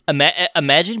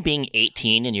Imagine being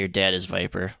 18 and your dad is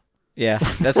Viper. Yeah,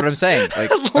 that's what I'm saying.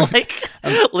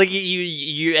 Like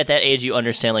you at that age, you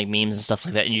understand like memes and stuff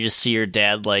like that, and you just see your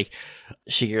dad like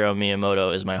Shigeru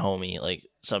Miyamoto is my homie, like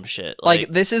some shit. Like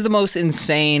this is the most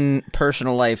insane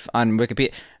personal life on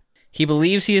Wikipedia. He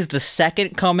believes he is the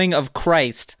second coming of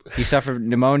Christ. He suffered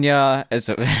pneumonia as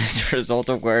a result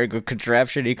of wearing a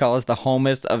contraption he calls the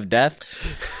homist of death,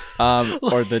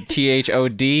 or the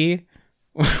THOD,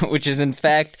 which is in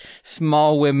fact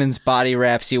small women's body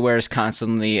wraps he wears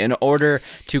constantly in order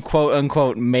to quote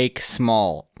unquote make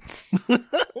small.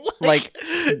 Like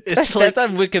that's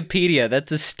on Wikipedia.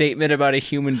 That's a statement about a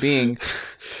human being.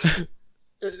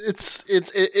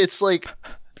 It's like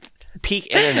peak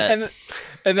internet.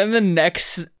 And then the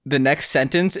next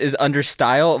sentence is under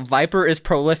style. Viper is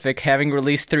prolific, having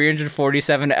released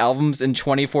 347 albums in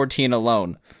 2014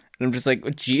 alone. And I'm just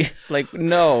like, gee, like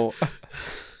no.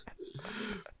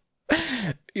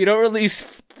 You don't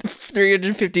release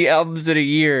 350 albums in a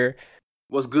year.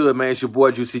 What's good, man? It's your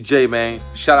boy Juicy J, man.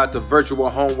 Shout out to Virtual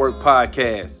Homework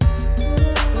Podcast.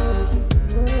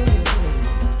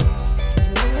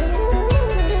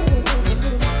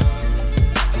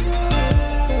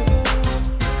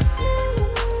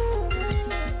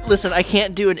 Listen, I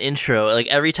can't do an intro. Like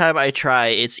every time I try,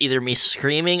 it's either me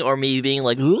screaming or me being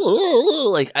like, ooh,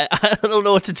 like I don't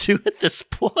know what to do at this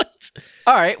point.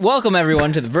 All right, welcome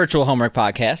everyone to the Virtual Homework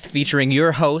Podcast, featuring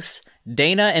your hosts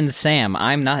Dana and Sam.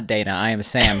 I'm not Dana. I am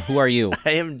Sam. Who are you?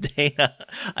 I am Dana.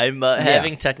 I'm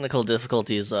having technical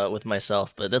difficulties with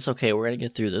myself, but that's okay. We're gonna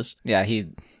get through this. Yeah, he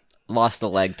lost a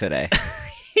leg today.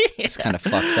 It's kind of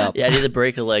fucked up. Yeah, I need to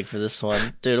break a leg for this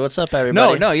one, dude. What's up,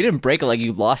 everybody? No, you didn't break a leg.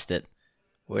 You lost it.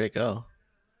 Where'd it go?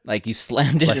 Like you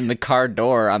slammed it in the car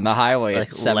door on the highway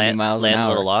at 70 miles an hour.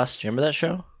 Land of the Lost. Do you remember that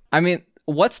show? I mean,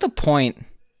 what's the point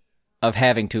of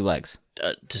having two legs?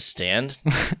 To stand?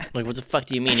 Like, what the fuck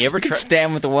do you mean? You ever try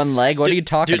stand with the one leg? What are you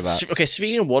talking about? Okay,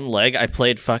 speaking of one leg, I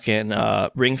played fucking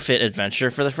Ring Fit Adventure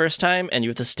for the first time, and you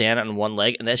have to stand on one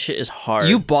leg, and that shit is hard.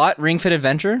 You bought Ring Fit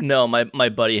Adventure? No, my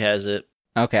buddy has it.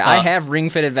 Okay, I have Ring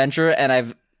Fit Adventure, and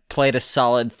I've played a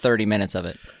solid 30 minutes of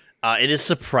it. It is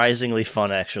surprisingly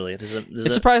fun, actually.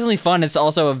 It's surprisingly fun. It's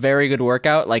also a very good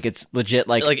workout. Like it's legit,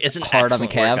 like it's an hard on the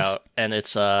calves, workout, and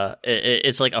it's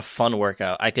like a fun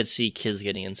workout. I could see kids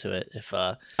getting into it if.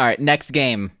 All right, next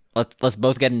game. Let's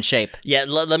both get in shape. Yeah,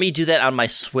 let me do that on my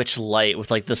Switch Lite with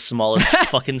like the smallest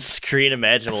fucking screen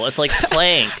imaginable. It's like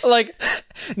playing. Like,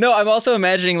 no, I'm also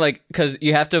imagining like because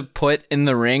you have to put in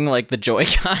the ring like the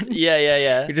Joy-Con.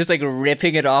 Yeah. You're just like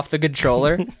ripping it off the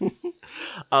controller.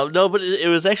 No, but it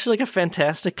was actually like a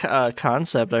fantastic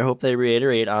concept. I hope they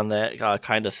reiterate on that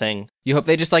kind of thing. You hope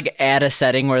they just like add a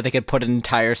setting where they could put an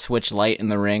entire Switch Lite in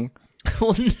the ring?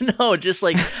 Well, no, just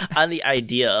like on the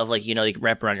idea of like, you know, you can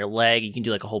wrap around your leg. You can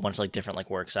do like a whole bunch of like different like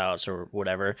workouts or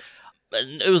whatever. But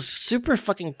it was super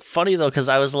fucking funny though, because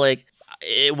I was like,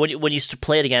 when you used to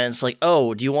play it again, it's like,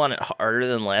 oh, do you want it harder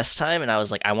than last time? And I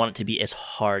was like, I want it to be as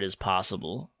hard as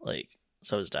possible. Like.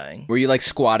 So I was dying. Were you like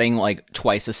squatting like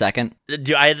twice a second?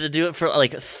 I had to do it for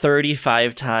like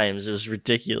 35 times. It was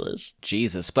ridiculous.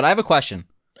 Jesus. But I have a question.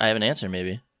 I have an answer,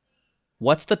 maybe.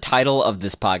 What's the title of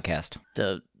this podcast?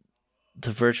 The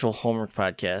Virtual Homework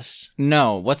Podcast.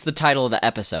 No. What's the title of the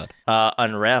episode?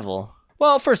 Unravel.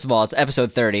 Well, first of all, it's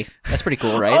episode 30. That's pretty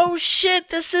cool, right? Oh, shit.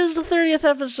 This is the 30th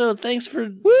episode. Thanks for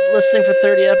listening for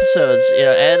 30 episodes. You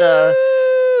know, add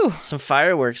some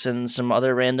fireworks and some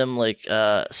other random like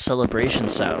celebration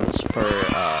sounds for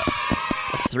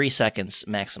 3 seconds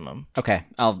maximum. Okay,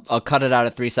 I'll cut it out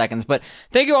at 3 seconds. But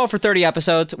thank you all for 30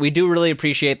 episodes. We do really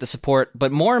appreciate the support.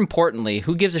 But more importantly,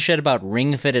 who gives a shit about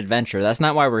Ring Fit Adventure? That's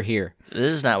not why we're here.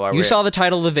 This is not why we're here. You saw the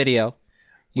title of the video.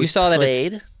 You saw that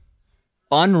it's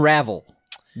Unravel.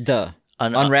 Duh.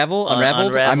 Unraveled?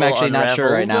 I'm actually not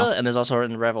sure right now. And there's also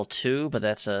Unravel 2, but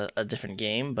that's a different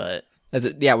game. But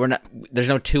yeah, we're not. There's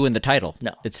no 2 in the title.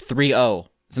 No, it's 3-0.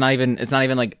 It's not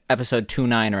even like episode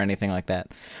 2-9 or anything like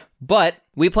that. But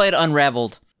we played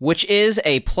Unraveled, which is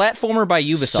a platformer by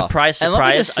Ubisoft.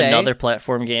 Surprise! Another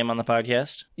platform game on the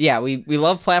podcast. Yeah, we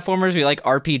love platformers. We like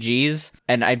RPGs,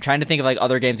 and I'm trying to think of like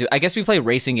other games. I guess we play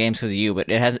racing games because of you, but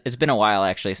it's been a while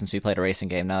actually since we played a racing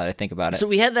game. Now that I think about it, so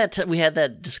we had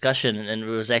that discussion, and it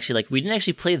was actually like we didn't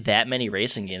actually play that many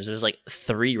racing games. It was like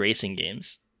 3 racing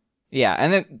games. Yeah,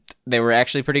 and they were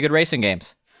actually pretty good racing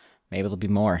games. Maybe there'll be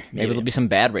more. Maybe there'll be some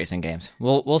bad racing games.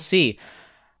 We'll see.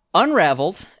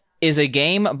 Unraveled is a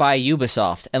game by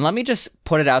Ubisoft, and let me just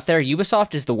put it out there: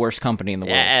 Ubisoft is the worst company in the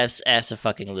world.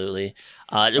 Absolutely.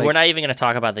 We're not even going to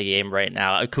talk about the game right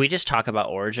now. Can we just talk about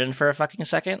Origin for a fucking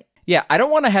second? Yeah, I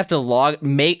don't want to have to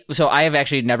so I have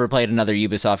actually never played another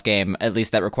Ubisoft game, at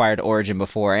least that required Origin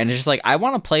before, and it's just like, I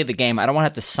want to play the game. I don't want to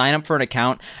have to sign up for an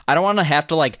account. I don't want to have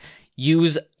to like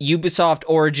use Ubisoft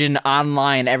Origin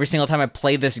online every single time I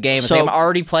play this game. It's So- like I'm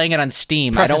already playing it on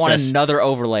Steam. I don't Preface want this. another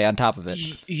overlay on top of it.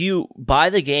 You buy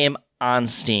the game on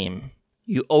Steam.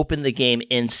 You open the game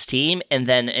in Steam, and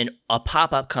then a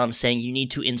pop-up comes saying you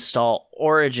need to install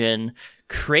Origin,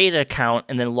 create an account,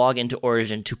 and then log into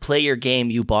Origin to play your game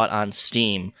you bought on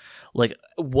Steam. Like,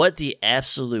 what the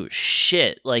absolute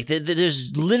shit? Like,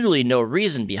 there's literally no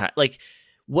reason behind. Like,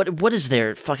 what is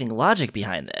their fucking logic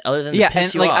behind that other than to Yeah, piss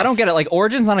and you like off? I don't get it. Like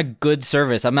Origin's not a good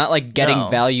service. I'm not like getting No.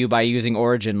 value by using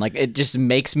Origin. Like it just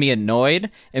makes me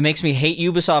annoyed. It makes me hate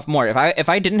Ubisoft more. If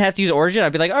I didn't have to use Origin,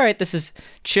 I'd be like, all right, this is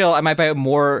chill. I might buy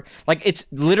more. Like it's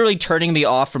literally turning me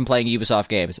off from playing Ubisoft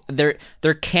games.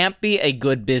 There can't be a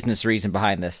good business reason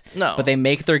behind this. No. But they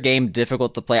make their game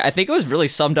difficult to play. I think it was really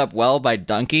summed up well by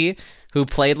Dunkey, who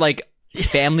played like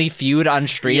Family Feud on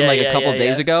stream Yeah, a couple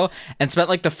days yeah. ago, and spent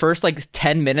like the first like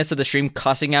 10 minutes of the stream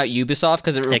cussing out Ubisoft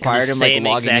because it required him like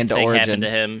logging into thing Origin. happened to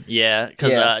him. Yeah,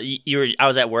 because Yeah. I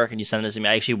was at work and you sent this to me.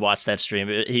 I actually watched that stream.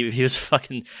 He was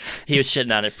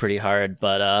shitting on it pretty hard.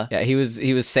 But Yeah, he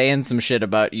was saying some shit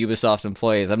about Ubisoft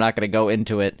employees. I'm not going to go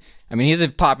into it. I mean, he's a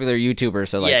popular YouTuber,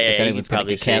 so like if you anyone's could going to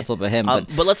probably get canceled by him,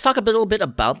 but let's talk a little bit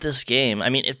about this game. I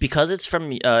mean, because it's from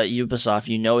Ubisoft,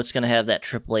 you know it's going to have that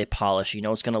AAA polish. You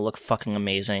know it's going to look fucking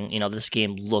amazing. You know this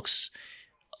game looks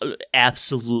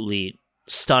absolutely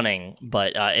stunning.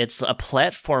 But it's a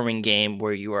platforming game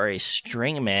where you are a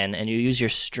string man and you use your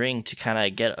string to kind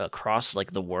of get across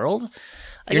like the world.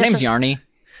 your name's Yarny.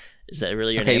 Is that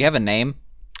really your Okay, name? you have a name.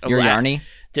 You're well, Yarny.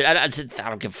 Dude, I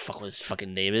don't give a fuck what his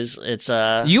fucking name is. It's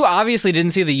You obviously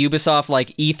didn't see the Ubisoft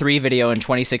like E3 video in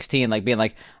 2016, like being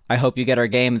like, "I hope you get our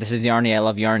game. This is Yarny. I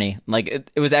love Yarny." Like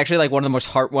it was actually like one of the most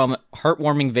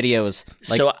heartwarming videos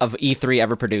like So- of E3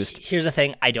 ever produced. Here's the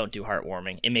thing: I don't do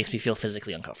heartwarming. It makes me feel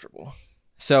physically uncomfortable.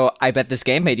 So I bet this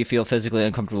game made you feel physically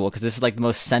uncomfortable because this is like the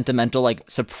most sentimental, like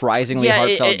surprisingly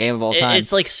heartfelt game of all time.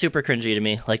 It's like super cringy to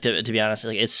me. Like to be honest,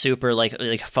 like it's super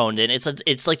like phoned in.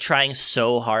 It's like trying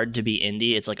so hard to be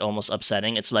indie. It's like almost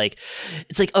upsetting. It's like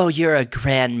oh, you're a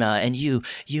grandma and you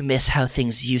miss how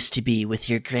things used to be with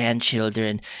your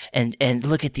grandchildren and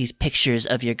look at these pictures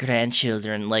of your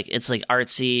grandchildren. Like it's like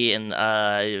artsy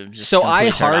and just So I completely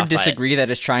turned hard off by it. disagree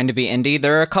that it's trying to be indie.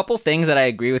 There are a couple things that I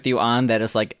agree with you on that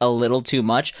is like a little too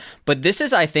much, but this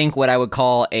is, I think, what I would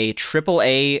call a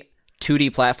AAA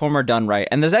 2D platformer done right.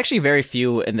 And there's actually very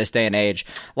few in this day and age.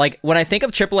 Like when I think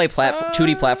of AAA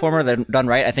 2D platformer that done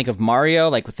right, I think of Mario,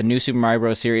 like with the new Super Mario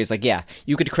Bros. Series. Like, yeah,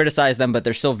 you could criticize them, but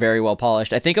they're still very well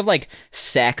polished. I think of like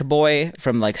Sackboy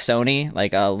from like Sony,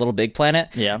 like Little Big Planet.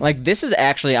 Yeah. Like this is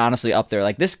actually honestly up there.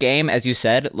 Like this game, as you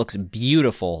said, looks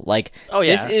beautiful. Like Oh,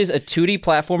 yeah. this is a 2D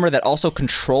platformer that also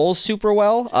controls super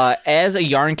well. As a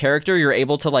Yarn character, you're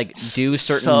able to like do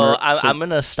certain. So I'm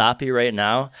gonna stop you right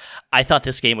now. I thought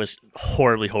this game was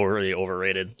horribly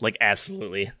overrated. Like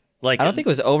absolutely. Like I don't think it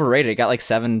was overrated. It got like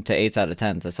 7 to 8 out of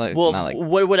 10. That's like Well, not like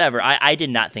whatever. I did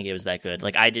not think it was that good.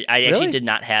 Like I actually Really? did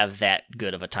not have that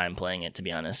good of a time playing it, to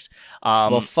be honest.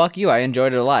 well, fuck you. I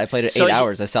enjoyed it a lot. I played it so 8 he-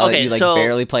 hours. I saw that okay, you like so-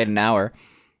 barely played an hour.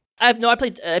 I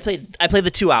played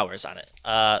the 2 hours on it.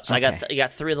 So Okay. I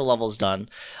got 3 of the levels done.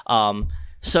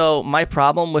 So my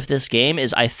problem with this game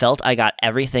is I felt I got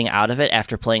everything out of it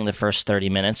after playing the first 30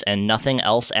 minutes, and nothing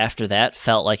else after that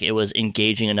felt like it was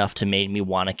engaging enough to make me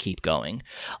want to keep going.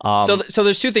 So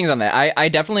there's two things on that. I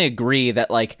definitely agree that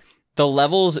like the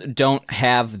levels don't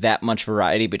have that much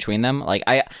variety between them. Like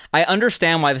I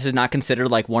understand why this is not considered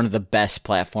like one of the best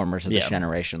platformers of this Yeah.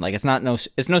 generation. Like it's no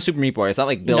Super Meat Boy. It's not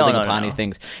like building No, upon no. these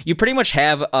things. You pretty much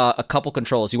have a couple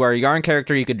controls. You are a Yarn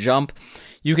character. You could jump.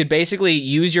 You could basically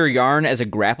use your yarn as a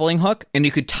grappling hook, and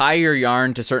you could tie your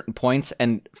yarn to certain points,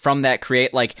 and from that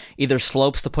create like either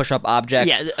slopes to push up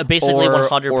objects. Yeah, basically or-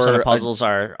 100% or of a- puzzles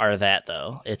are that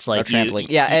though. It's like trampoling.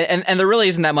 Yeah, and there really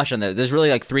isn't that much in there. There's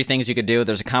really like 3 things you could do.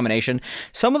 There's a combination.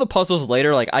 Some of the puzzles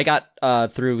later, like I got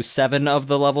through 7 of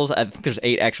the levels. I think there's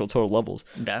 8 actual total levels.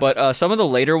 Okay. But some of the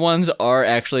later ones are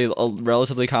actually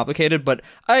relatively complicated. But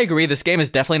I agree, this game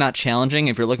is definitely not challenging.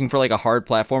 If you're looking for like a hard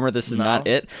platformer, this is not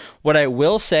it. What I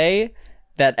will say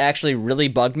that actually really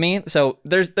bugged me. So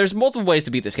there's multiple ways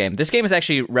to beat this game. This game is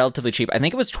actually relatively cheap. I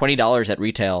think it was $20 at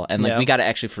retail, and like Yeah. we got it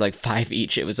actually for like 5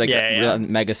 each. It was like Yeah, a yeah. real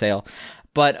mega sale.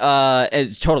 But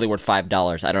it's totally worth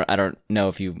 $5. I don't know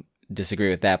if you disagree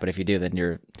with that, but if you do, then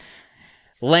you're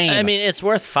lame. I mean, it's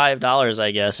worth $5,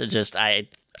 I guess. It just I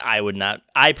would not.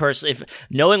 I personally, if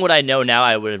knowing what I know now,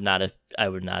 I would not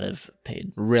have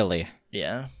paid. really.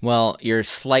 Yeah. Well, you're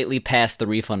slightly past the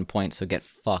refund point, so get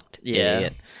fucked, Yeah.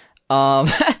 idiot.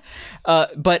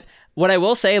 But what I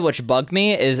will say, which bugged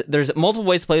me, is there's multiple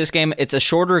ways to play this game. It's a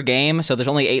shorter game, so there's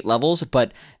only 8 levels,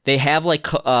 but they have like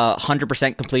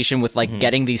 100% completion with like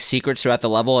getting these secrets throughout the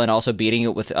level and also beating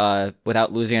it with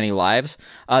without losing any lives.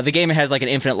 The game has like an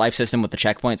infinite life system with the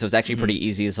checkpoint, so it's actually pretty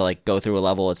easy to like go through a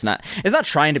level. It's not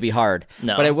trying to be hard.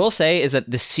 No. But I will say is that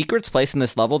the secrets placed in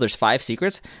this level, there's 5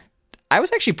 secrets. I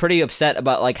was actually pretty upset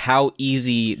about like how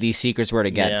easy these secrets were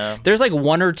to get. Yeah. There's like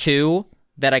 1 or 2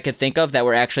 that I could think of that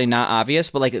were actually not obvious,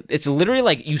 but like it's literally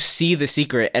like you see the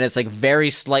secret and it's like very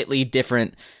slightly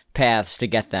different paths to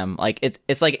get them. Like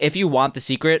it's like if you want the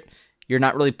secret, you're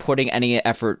not really putting any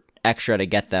effort extra to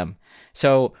get them.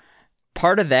 So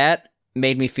part of that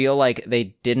made me feel like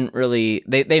they didn't really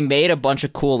they made a bunch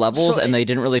of cool levels and they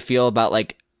didn't really feel about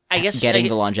like getting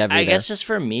the longevity. I guess just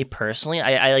for me personally,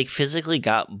 I like physically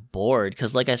got bored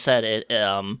because, like I said,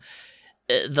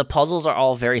 the puzzles are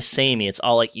all very samey. It's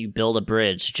all like you build a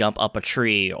bridge, jump up a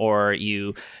tree, or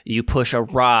you push a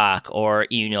rock, or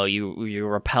you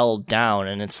rappel down,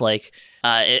 and it's like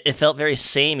it felt very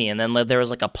samey. And then there was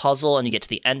like a puzzle, and you get to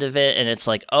the end of it, and it's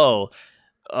like, oh.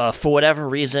 For whatever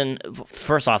reason,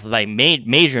 first off, my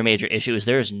major issue is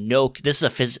this is a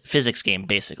physics game,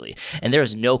 basically, and there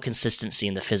is no consistency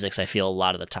in the physics, I feel, a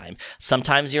lot of the time.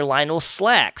 Sometimes your line will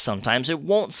slack, sometimes it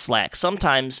won't slack,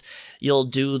 sometimes you'll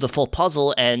do the full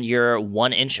puzzle and you're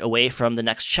 1 inch away from the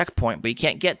next checkpoint, but you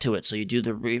can't get to it, so you do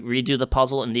redo the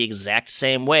puzzle in the exact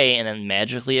same way, and then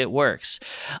magically it works.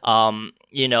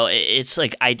 It's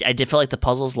like I did feel like the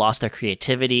puzzles lost their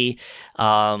creativity.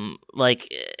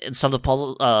 Like some of the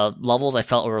puzzle levels I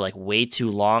felt were like way too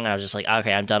long. I was just like,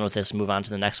 okay, I'm done with this. Move on to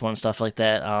the next one, stuff like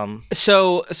that.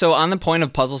 So on the point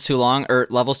of puzzles too long or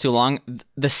levels too long,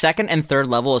 the second and third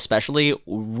level especially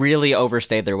really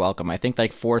overstayed their welcome. I think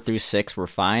like 4 through 6 were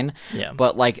fine. Yeah.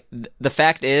 But like the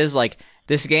fact is, like,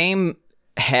 this game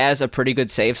has a pretty good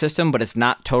save system, but it's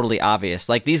not totally obvious.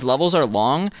 Like, these levels are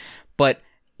long, but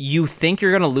you think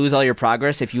you're going to lose all your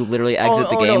progress if you literally exit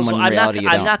the game when in reality you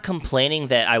don't. I'm not complaining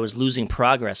that I was losing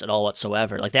progress at all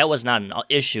whatsoever. Like, that was not an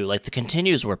issue. Like, the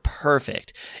continues were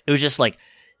perfect. It was just like,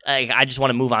 I just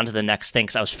want to move on to the next thing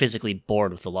because I was physically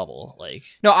bored with the level. Like,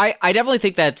 no, I definitely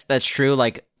think that's true.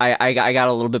 Like, I got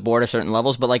a little bit bored at certain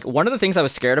levels, but like one of the things I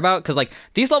was scared about, because like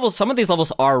these levels, some of these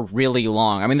levels are really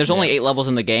long. I mean, there's only 8 levels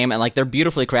in the game, and like they're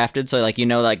beautifully crafted, so like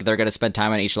like they're gonna spend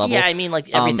time on each level. Yeah, I mean,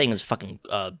 like everything is fucking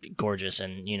gorgeous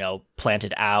and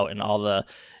planted out, and all the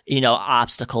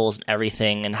obstacles and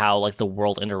everything, and how like the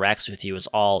world interacts with you is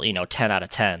all 10 out of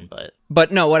 10.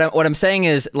 But no, what I'm saying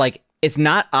is like, it's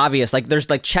not obvious. Like, there's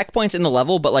like checkpoints in the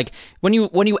level, but like when you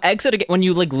exit when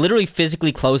you like literally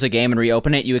physically close a game and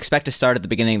reopen it, you expect to start at the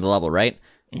beginning of the level, right?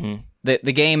 Mm-hmm.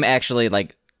 The game actually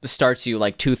like starts you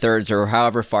like 2/3 or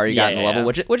however far you got in the level,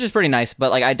 which is pretty nice.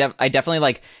 But like I definitely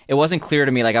like, it wasn't clear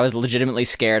to me. Like, I was legitimately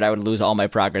scared I would lose all my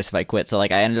progress if I quit. So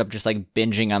like I ended up just like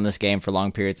binging on this game for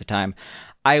long periods of time.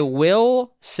 I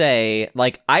will say,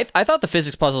 like, I thought the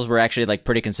physics puzzles were actually like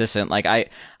pretty consistent. Like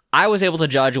I was able to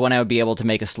judge when I would be able to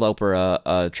make a slope or a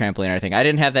trampoline or anything. I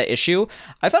didn't have that issue.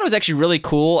 I thought it was actually really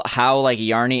cool how like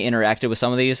Yarny interacted with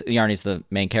some of these. Yarny's the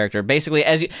main character. Basically,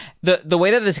 the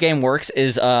way that this game works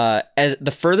is as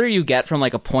the further you get from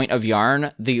like a point of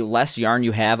yarn, the less yarn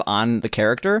you have on the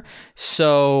character.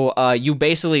 So you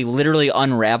basically literally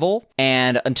unravel,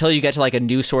 and until you get to like a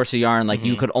new source of yarn, like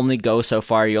you could only go so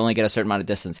far. You only get a certain amount of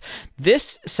distance.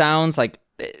 This sounds like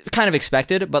kind of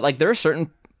expected, but like there are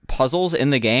certain puzzles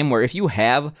in the game where if you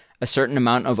have a certain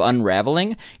amount of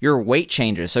unraveling, your weight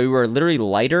changes. So you are literally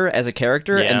lighter as a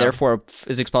character, and therefore a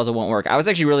physics puzzle won't work. I was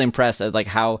actually really impressed at like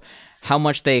how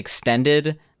much they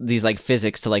extended these like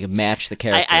physics to like match the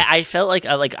character. I felt like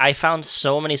I found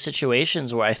so many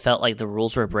situations where I felt like the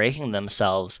rules were breaking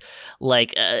themselves.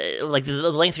 Like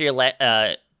the length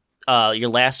of your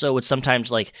lasso would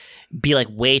sometimes like be like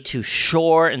way too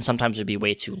short, and sometimes it'd be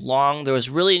way too long. There was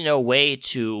really no way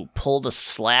to pull the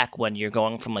slack when you're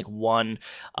going from like one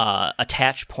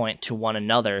attach point to one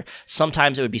another.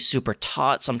 Sometimes it would be super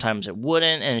taut, sometimes it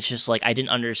wouldn't, and it's just like I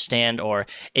didn't understand, or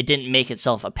it didn't make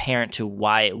itself apparent to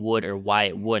why it would or why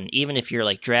it wouldn't, even if you're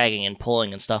like dragging and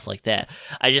pulling and stuff like that.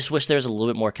 I just wish there was a little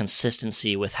bit more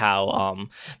consistency with how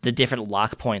the different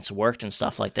lock points worked and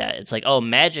stuff like that. It's like, oh,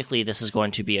 magically this is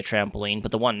going to be a trampoline,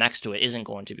 but the one next to it isn't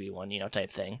going to be one,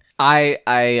 type thing. I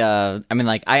mean,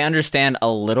 like, I understand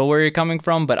a little where you're coming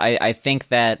from, but I think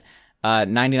that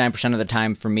 99% of the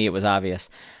time for me it was obvious.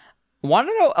 Want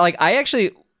to know, like, I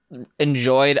actually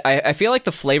enjoyed. I feel like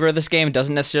the flavor of this game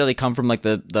doesn't necessarily come from like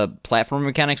the platform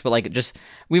mechanics, but like just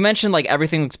we mentioned like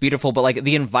everything looks beautiful, but like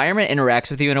the environment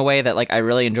interacts with you in a way that like I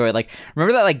really enjoy. Like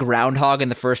remember that like groundhog in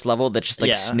the first level that's just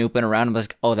like snooping around and was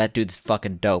like, oh, that dude's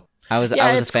fucking dope. I was a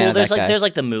fan it's cool. of There's that like guy. there's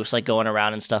like the moose like going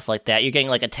around and stuff like that. You're getting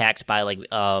like attacked by like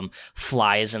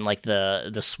flies in like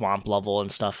the swamp level and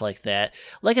stuff like that.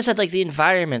 Like I said, like the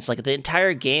environments, like the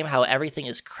entire game, how everything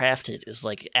is crafted is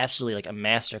like absolutely like a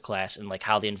masterclass in like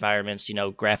how the environments,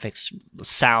 graphics,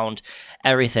 sound,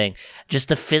 everything. Just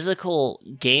the physical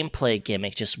gameplay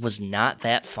gimmick just was not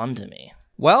that fun to me.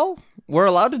 Well, we're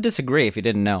allowed to disagree if you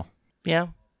didn't know. Yeah.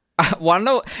 I want to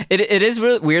know. It is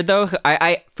really weird though.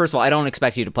 I first of all, I don't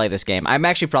expect you to play this game. I'm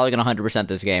actually probably going to 100%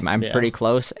 this game. I'm pretty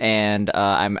close, and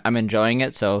I'm enjoying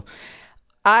it. So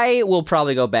I will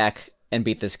probably go back and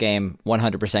beat this game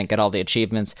 100%, get all the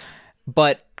achievements.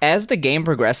 But as the game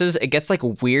progresses, it gets like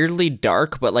weirdly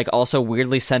dark, but like also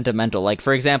weirdly sentimental. Like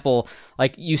for example,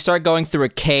 like you start going through a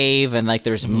cave and like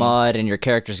there's mud and your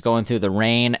character's going through the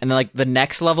rain, and then like the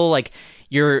next level, like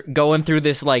you're going through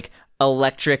this like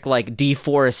electric like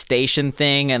deforestation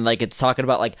thing, and like it's talking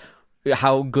about like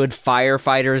how good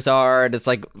firefighters are, and it's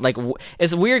like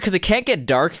it's weird because it can't get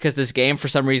dark because this game for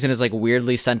some reason is like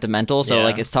weirdly sentimental. So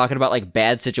like it's talking about like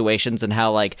bad situations and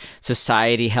how like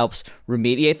society helps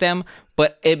remediate them.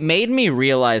 But it made me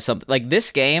realize something. Like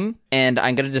this game, and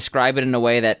I'm going to describe it in a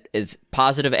way that is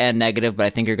positive and negative, but I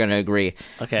think you're going to agree.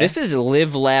 Okay. This is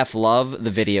Live, Laugh, Love,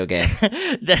 the video game.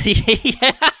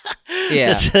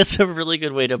 Yeah, that's a really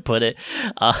good way to put it.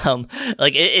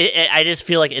 Like I just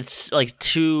feel like it's like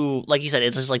too, like you said,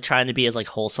 it's just like trying to be as like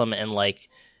wholesome and like,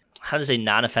 how to say,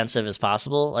 non-offensive as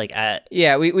possible. Like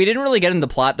yeah, we didn't really get into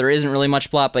the plot. There isn't really much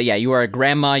plot, but yeah, you are a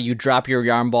grandma. You drop your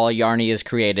yarn ball. Yarny is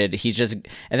created.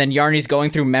 And then Yarny's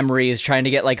going through memories, trying to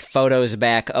get like photos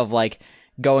back of like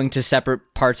going to separate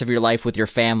parts of your life with your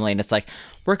family, and it's like,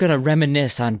 we're gonna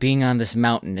reminisce on being on this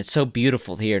mountain. It's so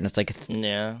beautiful here, and it's like,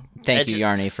 yeah, thank you,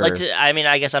 Yarny, for. Like, I mean,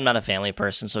 I guess I'm not a family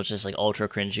person, so it's just like ultra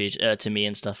cringy to me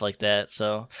and stuff like that.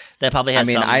 So that probably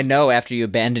has. I know after you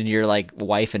abandoned your like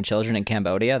wife and children in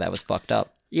Cambodia, that was fucked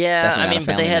up. Yeah, Definitely I mean,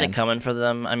 but they had man. it coming for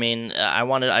them. I mean, I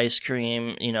wanted ice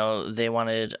cream. They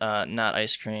wanted not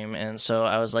ice cream, and so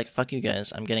I was like, "Fuck you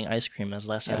guys! I'm getting ice cream." As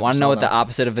last time. Want to know what the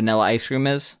opposite of vanilla ice cream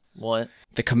is? What?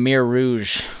 The Khmer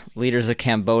Rouge, leaders of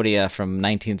Cambodia from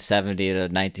 1970 to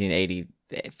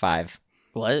 1985.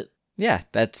 What? Yeah,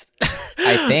 that's,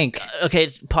 I think. Okay,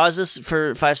 pause this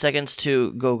for 5 seconds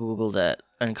to go Google that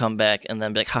and come back and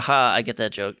then be like, haha, I get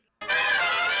that joke.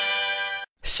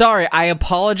 Sorry, I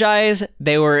apologize.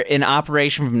 They were in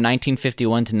operation from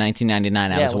 1951 to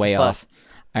 1999. I was way off.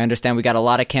 I understand we got a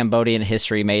lot of Cambodian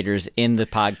history majors in the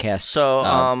podcast. So,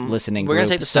 listening. We're group. gonna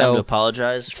take this time to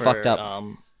apologize for fucked up.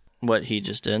 What he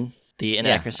just did, the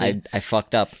inaccuracy. Yeah, I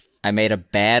fucked up. I made a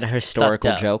bad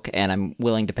historical joke, and I'm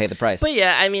willing to pay the price. But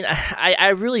yeah, I mean, I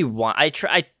really want. I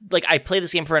played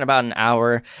this game for about an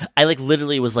hour. I like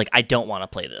literally was like, I don't want to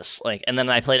play this. Like, and then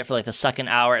I played it for like the second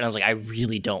hour, and I was like, I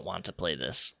really don't want to play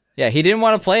this. Yeah, he didn't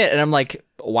want to play it, and I'm like,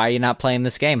 why are you not playing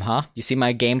this game, huh? You see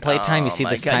my gameplay time? You see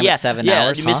this time at 7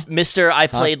 hours, huh? Mister, I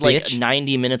played like bitch?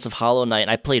 90 minutes of Hollow Knight,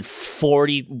 and I played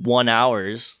 41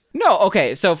 hours. No,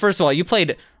 okay, so first of all, you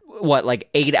played, what, like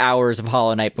 8 hours of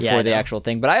Hollow Knight before the actual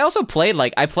thing, but I also played,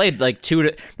 I played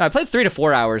 3 to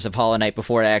 4 hours of Hollow Knight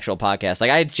before the actual podcast.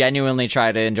 Like, I genuinely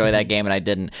tried to enjoy that game, and I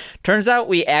didn't. Turns out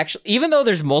we actually, even though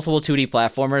there's multiple 2D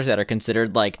platformers that are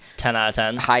considered, 10 out of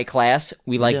 10 high class,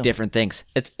 we like different things.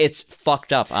 It's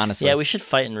fucked up, honestly. Yeah, we should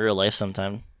fight in real life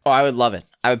sometime. Oh, I would love it.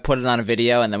 I would put it on a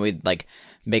video, and then we'd,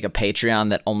 make a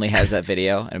Patreon that only has that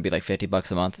video, and it'd be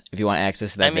 $50 a month if you want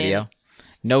access to that video.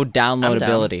 No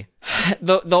downloadability.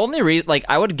 The only reason,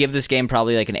 I would give this game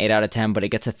probably an 8 out of 10, but it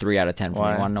gets a 3 out of 10 from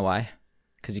me. You want to know why?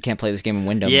 Because you can't play this game in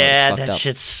window mode. Yeah, that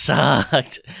shit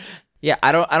sucked. Yeah,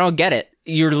 I don't get it.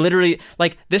 You're literally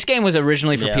this game was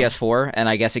originally for PS4, and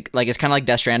I guess it's kind of like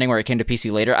Death Stranding where it came to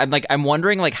PC later. I'm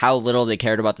wondering how little they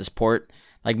cared about this port.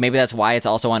 Maybe that's why it's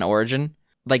also on Origin.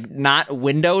 Not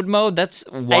windowed mode. That's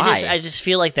why. I just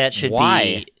feel like that should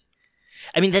be.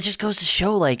 I mean, that just goes to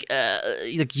show,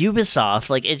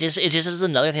 Ubisoft, it just is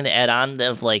another thing to add on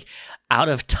of, out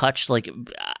of touch,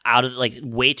 out of,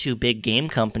 way too big game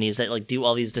companies that, do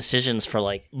all these decisions for,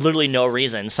 literally no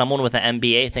reason. Someone with an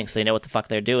MBA thinks they know what the fuck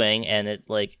they're doing, and it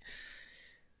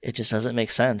just doesn't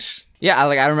make sense. Yeah,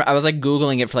 I remember I was,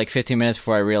 Googling it for, 15 minutes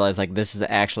before I realized, this is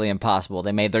actually impossible.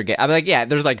 They made their game. I'm yeah,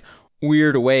 there's,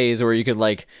 weird ways where you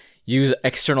could, use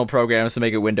external programs to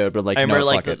make it windowed, but I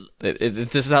remember, fuck it.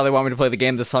 If this is how they want me to play the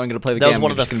game, this is how I'm going to play the game. That was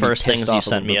one of the first things you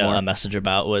sent me a message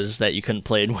about, was that you couldn't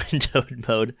play in windowed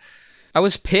mode. I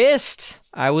was pissed.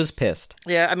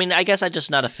 Yeah, I mean, I guess I'm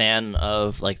just not a fan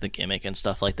of like the gimmick and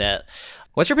stuff like that.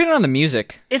 What's your opinion on the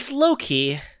music? It's low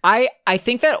key. I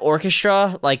think that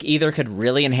orchestra like either could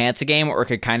really enhance a game or it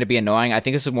could kind of be annoying. I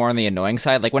think this is more on the annoying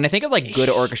side. Like when I think of like good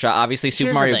orchestra, obviously Super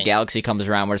Here's the Mario thing. Galaxy comes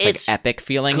around where it's like epic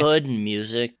feeling. Good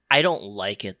music. I don't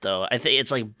like it though. I think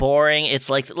it's like boring. It's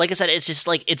like I said, it's just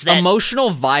like it's that Emotional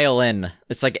violin.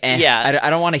 It's like Yeah. I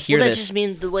don't want to hear Well, that this. just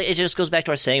means the way it just goes back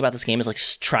to our saying about this game is like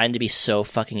trying to be so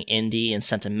fucking indie and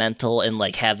sentimental and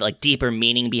like have like deeper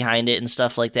meaning behind it and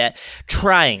stuff like that.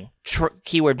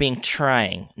 Keyword being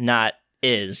trying, not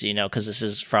is, because this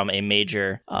is from a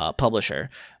major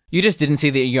publisher. You just didn't see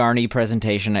the Yarny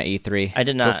presentation at E3. I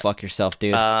did not. Go fuck yourself,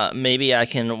 dude. Maybe I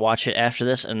can watch it after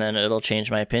this and then it'll change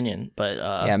my opinion. But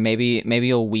yeah, maybe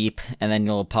you'll weep and then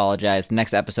you'll apologize.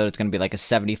 Next episode, it's going to be like a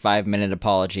 75-minute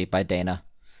apology by Dana.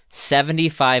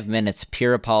 75 minutes,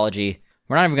 pure apology.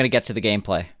 We're not even going to get to the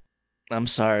gameplay. I'm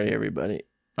sorry, everybody.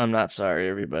 I'm not sorry,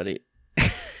 everybody.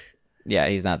 Yeah,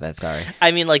 he's not that sorry. I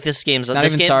mean, like this game's Not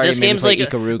this even game. sorry This he made me game's play like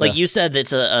Ikaruga. you said,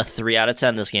 it's a 3 out of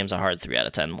 10. This game's a hard 3 out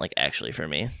of 10. Like actually for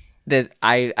me.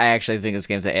 I actually think this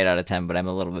game's an 8 out of 10, but I'm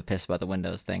a little bit pissed about the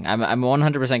Windows thing. I'm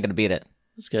 100% going to beat it.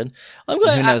 That's good. I'm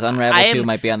glad. Who knows? Unravel 2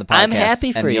 might be on the podcast. I'm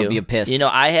happy for and you. You'll be pissed.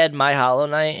 I had my Hollow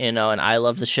Knight, and I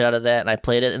loved the shit out of that, and I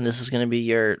played it, and this is going to be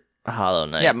your Hollow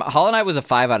Knight. Yeah, Hollow Knight was a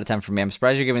 5 out of 10 for me. I'm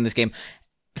surprised you're giving this game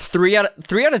 3 out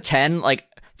of 10. Like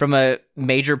from a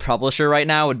major publisher right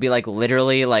now would be like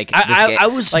literally like this game. I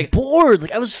was like bored.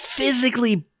 Like I was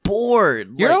physically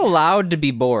bored. you're like, allowed to be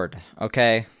bored,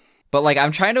 okay? But like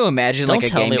I'm trying to imagine Don't like a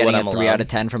tell game me getting what a I'm 3 out allowed. of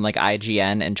 10 from like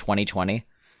IGN in 2020.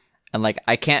 And like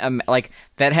I can't like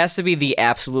that has to be the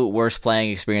absolute worst playing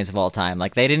experience of all time.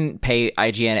 Like they didn't pay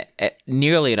IGN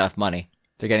nearly enough money.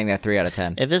 They're getting that 3 out of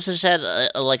 10. If this has had,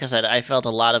 like I said, I felt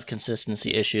a lot of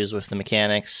consistency issues with the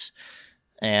mechanics,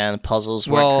 and puzzles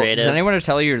weren't creative. Does anyone ever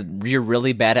tell you you're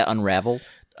really bad at Unravel?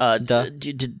 Duh.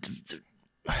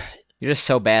 You're just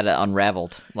so bad at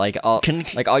Unraveled. Like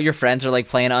all your friends are like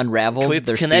playing Unraveled.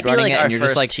 They're Can that be speedrunning like it, our and you're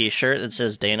first just like, T-shirt that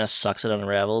says "Dana sucks at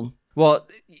Unraveled"? well.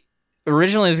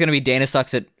 Originally, it was going to be Dana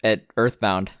sucks at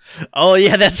Earthbound, Oh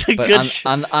yeah, that's a but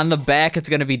good. on the back, it's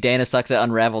going to be Dana sucks at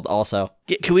Unraveled. Also,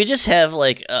 Can we just have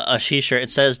like a T-shirt? It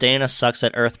says "Dana sucks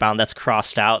at Earthbound." That's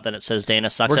crossed out. Then it says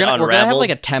 "Dana sucks at Unraveled." we're gonna have like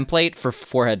a template for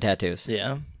forehead tattoos.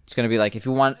 Yeah. It's going to be like if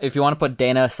you want to put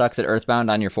Dana sucks at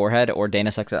Earthbound on your forehead or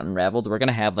Dana sucks at Unraveled, we're going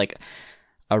to have like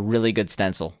a really good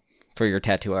stencil for your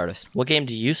tattoo artist. What game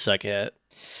do you suck at?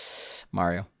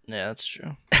 Mario. Yeah, that's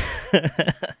true.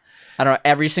 I don't know,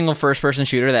 every single first-person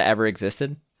shooter that ever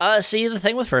existed. See, the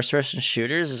thing with first-person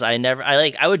shooters is I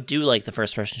would do like the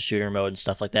first-person shooter mode and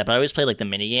stuff like that, but I always play like the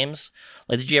mini games.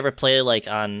 Like, did you ever play like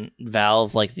on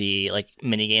Valve like the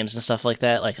mini games and stuff like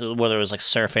that? Like whether it was like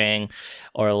surfing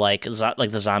or like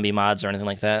the zombie mods or anything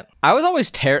like that? I was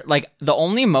always like the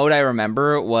only mode I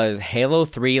remember was Halo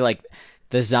 3, like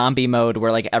the zombie mode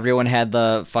where like everyone had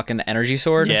the fucking energy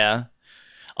sword. Yeah.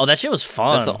 Oh, that shit was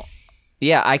fun. That's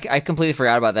Yeah, I completely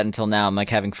forgot about that until now. I'm like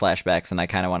having flashbacks and I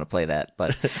kind of want to play that.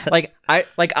 But like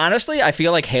honestly, I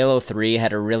feel like Halo 3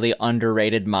 had a really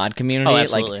underrated mod community. Oh,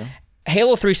 absolutely. Like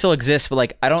Halo 3 still exists, but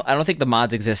like I don't think the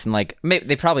mods exist, and like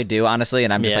they probably do, honestly,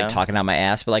 and I'm just like talking out my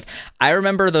ass, but like I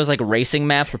remember those like racing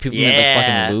maps where people made like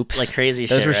fucking loops. Like crazy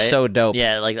those shit, were right? so dope.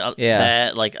 Yeah,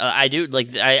 that I do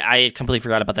like I completely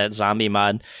forgot about that zombie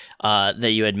mod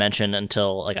that you had mentioned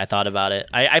until like I thought about it.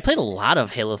 I played a lot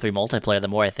of Halo 3 multiplayer the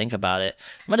more I think about it.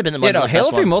 It might have been the Halo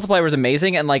 3 multiplayer was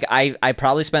amazing, and like I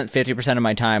probably spent 50% of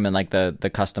my time in like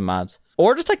the custom mods.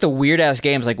 Or just like the weird ass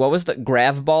games, like what was the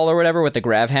Grav Ball or whatever with the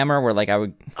Grav Hammer, where like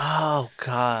Oh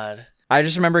god. I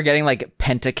just remember getting like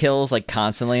pentakills like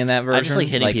constantly in that version. I just like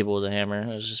hitting people with a hammer. It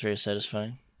was just very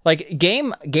satisfying. Like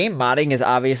game modding is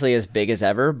obviously as big as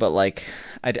ever, but like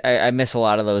I miss a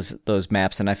lot of those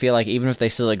maps, and I feel like even if they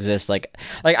still exist, like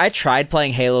I tried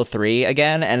playing Halo 3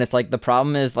 again, and it's like the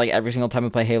problem is like every single time I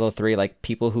play Halo 3, like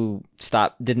people who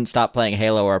didn't stop playing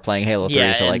Halo are playing Halo 3,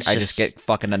 Yeah, so and like I just get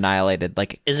fucking annihilated.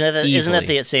 Like isn't that easily.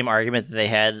 the same argument that they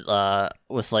had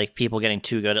with like people getting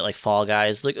too good at like Fall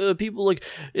Guys? Like people like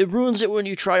it ruins it when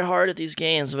you try hard at these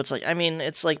games. But it's like, I mean,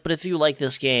 it's like, but if you like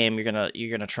this game, you're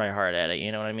gonna try hard at it.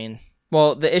 You know what I mean?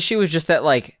 Well, the issue is just that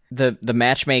like the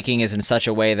matchmaking is in such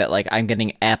a way that like I'm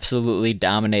getting absolutely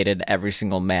dominated every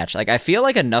single match. Like I feel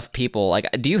like enough people like,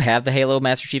 do you have the Halo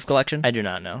Master Chief Collection? I do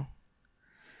not know.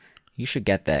 You should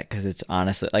get that because it's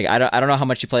honestly like I don't know how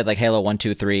much you played like Halo 1,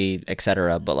 2, 3,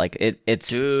 etc. But like it's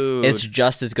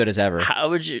just as good as ever. How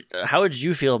would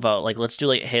you feel about like let's do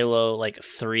like Halo like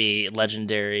 3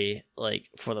 Legendary like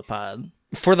for the pod?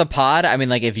 For the pod, I mean,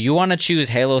 like, if you want to choose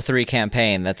Halo 3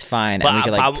 campaign, that's fine, and we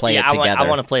can like play it together. I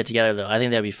want to play it together though. I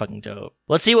think that'd be fucking dope.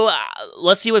 Let's see what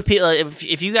people.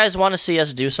 If you guys want to see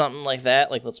us do something like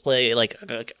that, like let's play like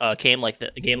a game like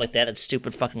that, that's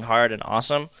stupid fucking hard and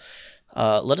awesome.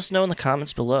 Let us know in the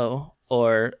comments below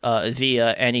or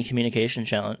via any communication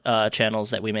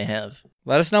channels that we may have.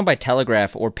 Let us know by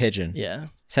telegraph or pigeon. Yeah.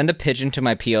 Send a pigeon to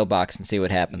my P.O. box and see what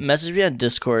happens. Message me on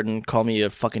Discord and call me a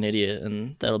fucking idiot,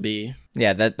 and that'll be...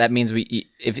 Yeah, that means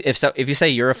if you say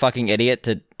you're a fucking idiot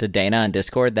to Dana on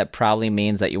Discord, that probably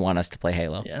means that you want us to play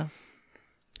Halo. Yeah.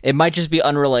 It might just be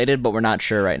unrelated, but we're not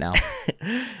sure right now.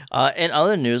 In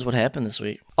other news, what happened this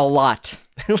week? A lot.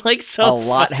 Like so. A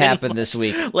lot happened this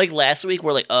week. Like last week,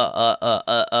 we're like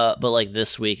but like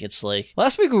this week, it's like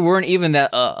last week we weren't even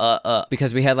that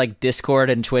because we had like Discord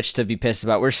and Twitch to be pissed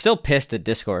about. We're still pissed at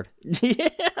Discord. Yeah,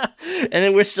 and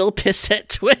then we're still pissed at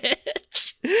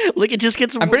Twitch. Like it just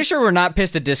gets. I'm pretty sure we're not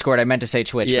pissed at Discord. I meant to say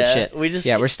Twitch, yeah, but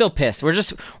shit. We're still pissed. We're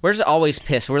just always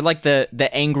pissed. We're like the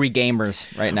angry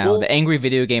gamers right now. The angry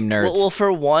video game nerds. Well,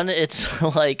 for one, it's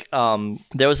like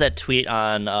there was that tweet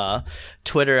on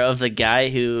Twitter of the guy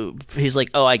who he's like,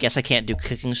 oh, I guess I can't do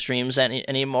cooking streams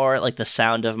anymore. Like the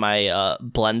sound of my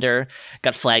blender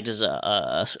got flagged as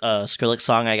a Skrillex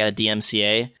song. I got a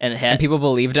DMCA, and people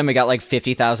believed him. It got like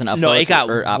 50,000 upvotes. No, it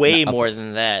got way more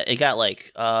than that. It got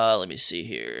like let me see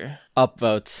here.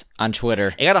 Upvotes on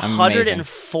Twitter. It got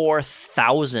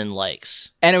 104,000 likes.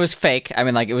 And it was fake. I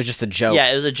mean, like, it was just a joke.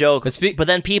 Yeah, it was a joke. But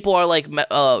then people are, like,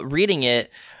 reading it,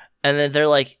 and then they're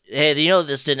like, hey, you know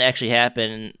this didn't actually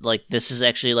happen. Like, this is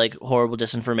actually, like, horrible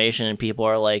disinformation, and people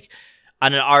are, like,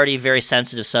 on an already very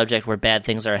sensitive subject where bad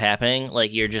things are happening,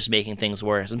 like, you're just making things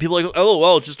worse. And people are like, oh,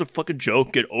 well, it's just a fucking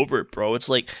joke. Get over it, bro. It's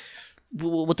like,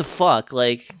 what the fuck?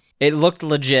 Like... It looked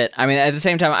legit. I mean, at the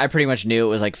same time, I pretty much knew it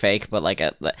was like fake, but like,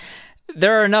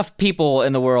 there are enough people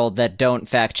in the world that don't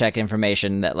fact check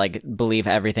information that like believe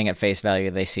everything at face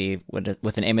value they see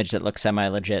with an image that looks semi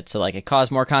legit. So like, it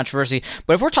caused more controversy.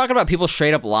 But if we're talking about people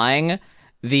straight up lying,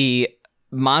 the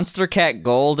Monstercat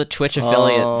Gold Twitch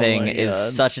affiliate thing is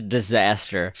such a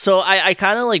disaster. So I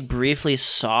kind of like briefly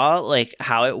saw like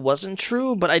how it wasn't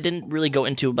true, but I didn't really go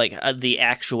into like the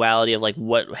actuality of like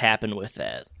what happened with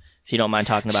that. If you don't mind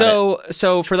talking about it.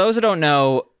 So for those who don't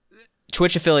know,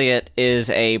 Twitch affiliate is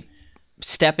a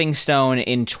stepping stone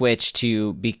in Twitch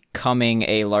to becoming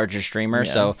a larger streamer.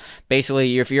 Yeah. So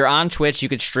basically, if you're on Twitch, you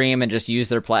could stream and just use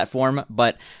their platform.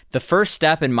 But the first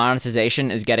step in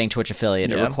monetization is getting Twitch affiliate.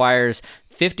 Yeah. It requires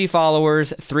 50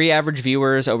 followers, 3 average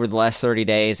viewers over the last 30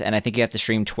 days, and I think you have to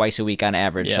stream twice a week on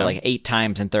average, so like 8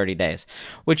 times in 30 days,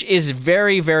 which is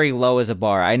very, very low as a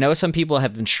bar. I know some people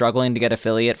have been struggling to get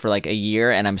affiliate for like a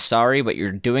year, and I'm sorry, but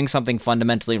you're doing something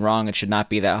fundamentally wrong. It should not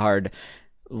be that hard.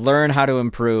 Learn how to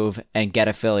improve and get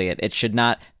affiliate. It should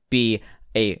not be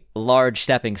a large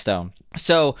stepping stone.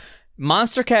 So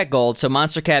Monstercat Gold, so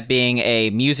Monstercat being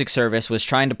a music service, was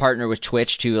trying to partner with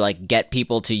Twitch to like get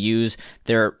people to use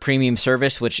their premium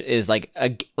service, which is like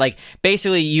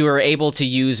basically you are able to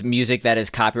use music that is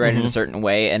copyrighted in a certain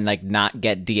way and like not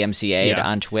get DMCA'd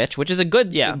on Twitch, which is a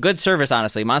good service,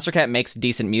 honestly. Monstercat makes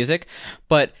decent music,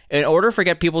 but in order for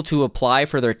get people to apply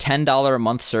for their $10 a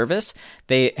month service,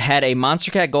 they had a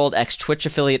Monstercat Gold x Twitch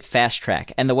affiliate fast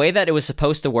track. And the way that it was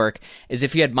supposed to work is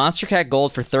if you had Monstercat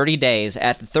Gold for 30 days,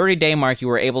 at the 30-day mark, you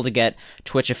were able to get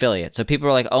Twitch affiliate. So people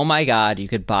were like, oh my god, you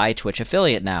could buy Twitch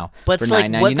affiliate now but for it's like,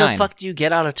 $9.99. what the fuck do you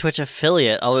get out of Twitch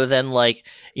affiliate other than, like,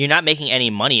 you're not making any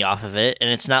money off of it, and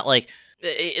it's not like...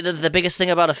 The biggest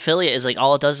thing about affiliate is like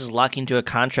all it does is lock you into a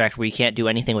contract where you can't do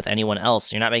anything with anyone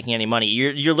else. You're not making any money.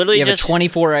 You're literally you have just a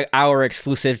 24-hour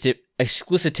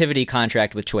exclusivity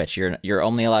contract with Twitch. You're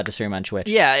only allowed to stream on Twitch.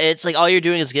 Yeah, it's like all you're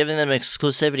doing is giving them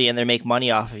exclusivity, and they make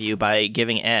money off of you by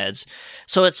giving ads.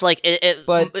 So it's like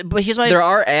but here's my... There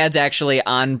are ads actually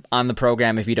on the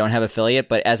program if you don't have affiliate,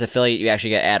 but as affiliate you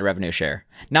actually get ad revenue share.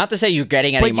 Not to say you're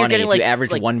getting any money. If you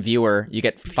average one viewer, you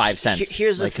get 5 cents.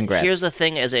 Here's the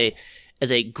thing as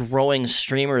a growing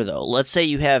streamer, though. Let's say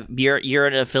you're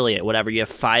an affiliate, whatever, you have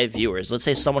 5 viewers. Let's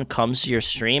say someone comes to your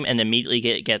stream and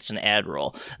immediately gets an ad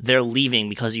roll. They're leaving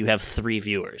because you have 3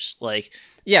 viewers. Like,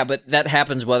 yeah, but that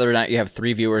happens whether or not you have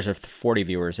 3 viewers or 40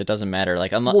 viewers. It doesn't matter.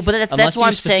 Like, but that's why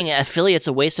I'm saying affiliate's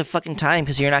a waste of fucking time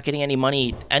because you're not getting any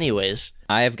money anyways.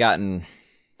 I have gotten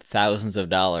thousands of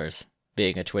dollars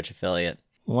being a Twitch affiliate.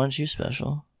 Weren't you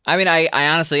special? I mean, I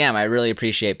honestly am. I really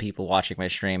appreciate people watching my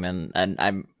stream, and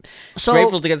I'm So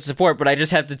grateful to get the support, but I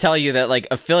just have to tell you that, like,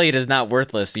 affiliate is not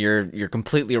worthless. You're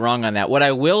completely wrong on that. What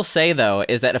I will say, though,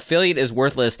 is that affiliate is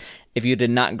worthless if you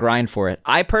did not grind for it.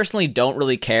 I personally don't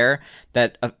really care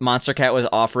that Monstercat was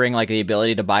offering, like, the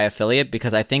ability to buy affiliate,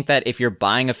 because I think that if you're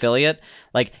buying affiliate,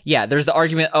 like, yeah, there's the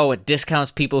argument, oh, it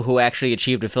discounts people who actually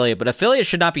achieved affiliate, but affiliate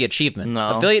should not be achievement.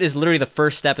 No. Affiliate is literally the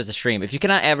first step as a stream. If you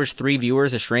cannot average 3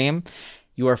 viewers a stream,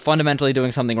 you are fundamentally doing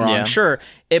something wrong. Yeah. Sure,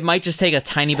 it might just take a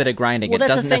tiny bit of grinding. Well, It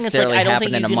that's doesn't the thing. necessarily I don't happen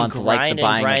think in you a can month like the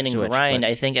buying grind of Switch. grind. but-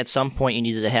 I think at some point you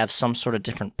needed to have some sort of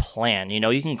different plan. You know,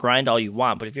 you can grind all you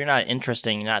want, but if you're not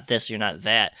interesting, you're not this, you're not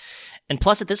that. And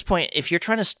plus, at this point, if you're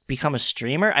trying to become a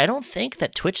streamer, I don't think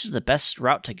that Twitch is the best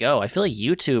route to go. I feel like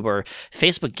YouTube or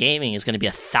Facebook Gaming is going to be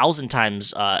 1,000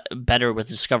 times better with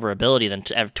discoverability than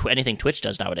anything Twitch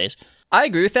does nowadays. I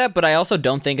agree with that, but I also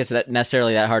don't think it's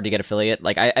necessarily that hard to get affiliate.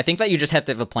 Like, I think that you just have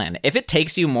to have a plan. If it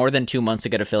takes you more than 2 months to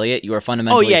get affiliate, you are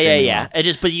fundamentally streaming wrong. It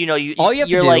just, but you know, All you have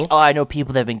to you're do- like, oh, I know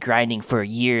people that have been grinding for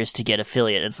years to get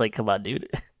affiliate. It's like, come on, dude.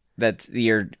 That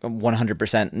you're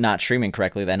 100% not streaming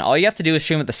correctly then. All you have to do is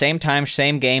stream at the same time,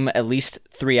 same game, at least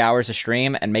 3 hours a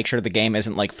stream, and make sure the game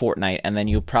isn't like Fortnite, and then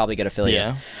you'll probably get affiliate.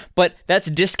 Yeah. But that's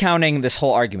discounting this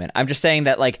whole argument. I'm just saying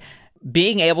that, like,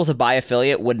 being able to buy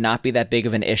affiliate would not be that big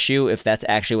of an issue if that's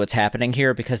actually what's happening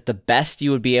here, because the best you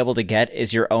would be able to get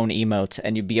is your own emotes,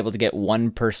 and you'd be able to get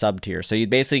 1 per sub tier. So you'd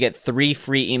basically get 3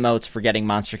 free emotes for getting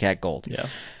Monstercat Gold. Yeah.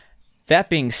 That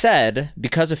being said,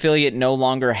 because affiliate no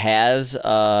longer has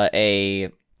a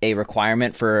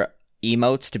requirement for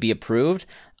emotes to be approved,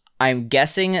 I'm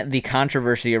guessing the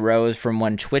controversy arose from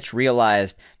when Twitch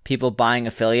realized people buying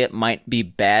affiliate might be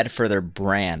bad for their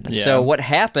brand. Yeah. So what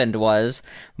happened was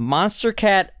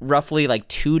Monstercat, roughly like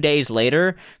 2 days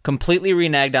later, completely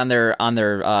reneged on their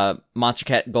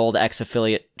Monstercat Gold X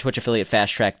affiliate Twitch affiliate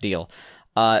fast track deal.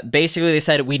 Basically, they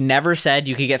said we never said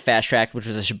you could get fast tracked, which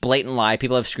was a blatant lie.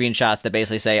 People have screenshots that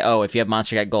basically say, oh, if you have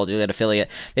Monstercat Gold, you'll get affiliate.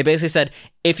 They basically said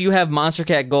if you have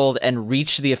Monstercat Gold and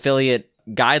reach the affiliate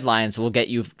guidelines, we'll get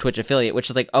you Twitch affiliate, which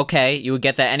is like, okay, you would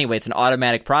get that anyway. It's an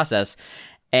automatic process.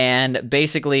 And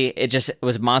basically, it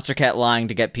was Monstercat lying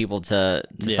to get people to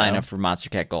sign up for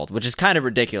Monstercat Gold, which is kind of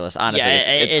ridiculous, honestly. Yeah,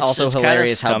 it's also it's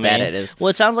hilarious kinda how bad scummy. it is. Well,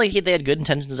 it sounds like they had good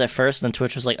intentions at first, and then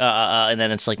Twitch was like, and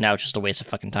then it's like now it's just a waste of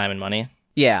fucking time and money.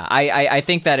 Yeah, I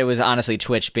think that it was honestly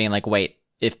Twitch being like, wait,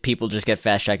 if people just get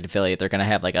fast tracked affiliate, they're gonna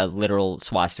have like a literal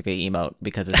swastika emote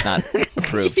because it's not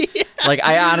approved. Yeah. Like,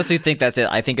 I honestly think that's it.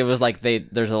 I think it was like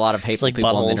there's a lot of hateful like people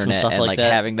on the buttholes and internet, stuff and like like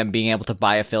that. having them being able to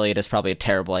buy affiliate is probably a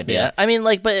terrible idea. Yeah, I mean,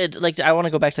 like, but I want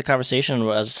to go back to the conversation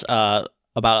was about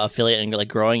affiliate and like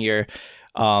growing your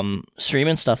stream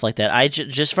and stuff like that.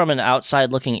 Just from an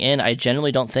outside looking in, I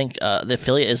generally don't think the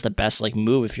affiliate is the best like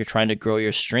move if you're trying to grow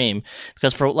your stream,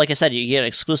 because for, like I said, you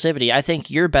get exclusivity. I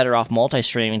think you're better off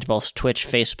multi-streaming to both Twitch,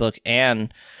 Facebook,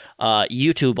 and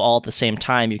YouTube all at the same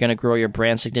time. You're going to grow your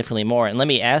brand significantly more. And let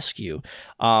me ask you,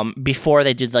 before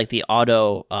they did like the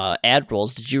auto ad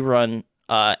rolls, did you run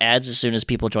ads as soon as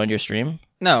people joined your stream?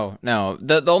 No.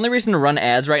 The only reason to run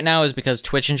ads right now is because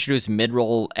Twitch introduced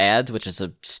mid-roll ads, which is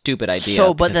a stupid idea.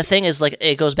 So, but the because- thing is, like,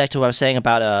 it goes back to what I was saying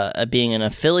about being an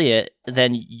affiliate.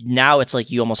 Then now it's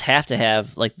like you almost have to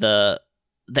have like the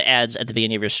ads at the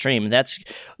beginning of your stream.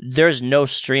 There's no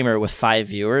streamer with 5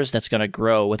 viewers that's going to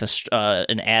grow with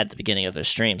an ad at the beginning of their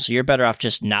stream. So you're better off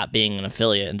just not being an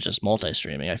affiliate and just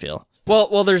multi-streaming, I feel.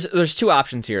 Well, there's 2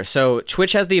 options here. So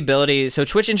Twitch has the ability. So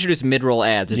Twitch introduced mid-roll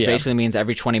ads, which basically means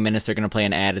every 20 minutes they're going to play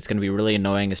an ad. It's going to be really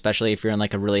annoying, especially if you're in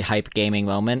like a really hype gaming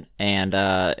moment and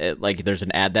like there's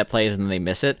an ad that plays and then they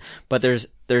miss it. But there's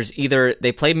either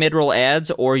they play mid-roll ads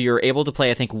or you're able to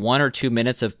play I think 1 or 2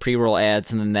 minutes of pre-roll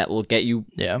ads, and then that will get you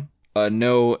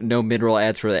no mid-roll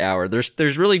ads for the hour.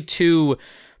 There's really 2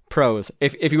 pros.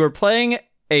 If you were playing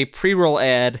a pre-roll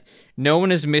ad, no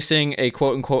one is missing a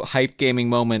quote-unquote hype gaming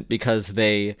moment because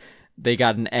they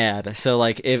got an ad. So,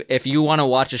 like, if you want to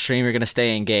watch a stream, you're going to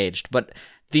stay engaged. But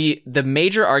the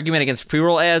major argument against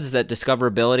pre-roll ads is that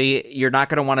discoverability. You're not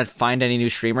going to want to find any new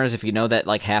streamers if you know that,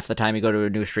 like, half the time you go to a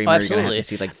new streamer, you're going to have to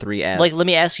see, like, 3 ads. Like, let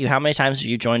me ask you, how many times have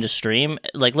you joined a stream?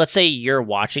 Like, let's say you're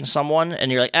watching someone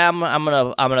and you're like, I'm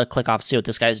gonna click off, see what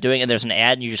this guy's doing, and there's an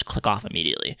ad, and you just click off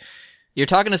immediately. You're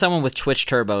talking to someone with Twitch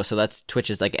Turbo, so that's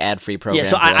Twitch's like ad-free program. Yeah,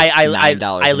 so for like $9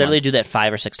 I a literally month. do that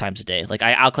 5 or 6 times a day. Like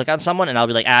I'll click on someone and I'll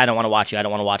be like, I don't want to watch you. I don't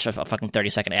want to watch a fucking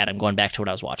 30-second ad. I'm going back to what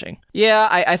I was watching. Yeah,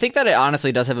 I think that it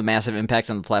honestly does have a massive impact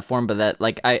on the platform, but that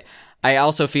like I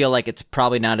also feel like it's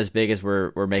probably not as big as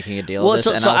we're making a deal Well, of this.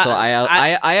 so- And so also,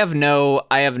 I- I have no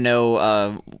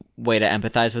way to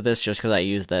empathize with this just because I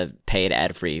use the paid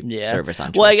ad-free service on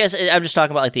Twitch. Well, I guess I'm just talking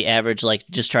about like the average, like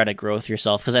just trying to growth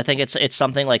yourself, because I think it's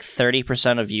something like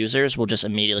 30% of users will just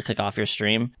immediately click off your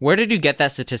stream. Where did you get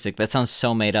that statistic? That sounds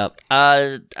so made up.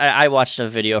 I watched a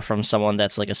video from someone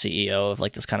that's like a CEO of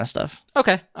like this kind of stuff.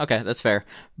 Okay, that's fair.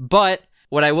 But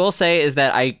what I will say is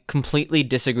that I completely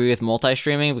disagree with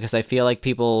multi-streaming because I feel like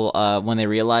people, when they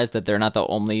realize that they're not the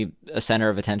only center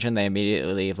of attention, they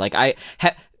immediately leave. Like,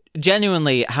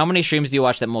 genuinely, how many streams do you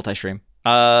watch that multi-stream?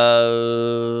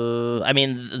 I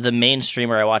mean, the main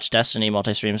streamer I watch, Destiny,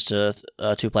 multi-streams to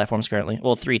 2 platforms currently.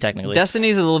 Well, 3 technically.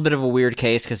 Destiny's a little bit of a weird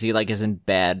case because he like is in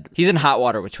bad. He's in hot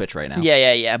water with Twitch right now.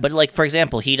 Yeah. But like, for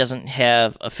example, he doesn't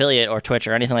have affiliate or Twitch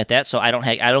or anything like that, so I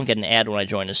don't get an ad when I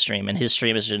join his stream, and his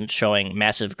stream is showing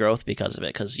massive growth because of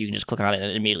it, because you can just click on it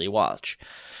and immediately watch.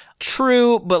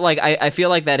 True, but like I feel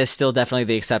like that is still definitely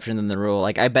the exception than the rule.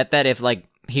 Like I bet that if like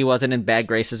he wasn't in bad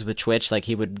graces with Twitch, like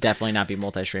he would definitely not be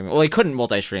multi-streaming. Well, he couldn't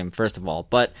multi-stream, first of all,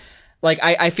 but like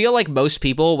I feel like most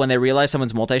people, when they realize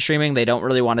someone's multi-streaming, they don't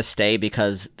really want to stay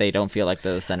because they don't feel like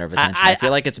they're the center of attention. I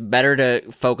feel like it's better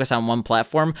to focus on one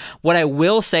platform. What I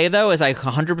will say, though, is I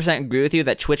 100% agree with you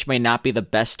that Twitch may not be the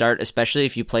best start, especially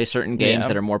if you play certain games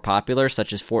that are more popular,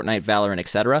 such as Fortnite, Valorant,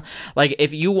 etc. Like,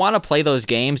 if you want to play those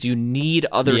games, you need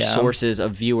other sources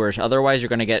of viewers. Otherwise, you're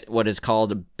going to get what is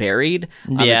called buried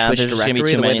on the Twitch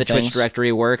directory. The way the Twitch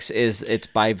directory works is it's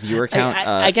by viewer count.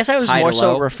 I guess I was more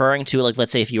so referring to, like,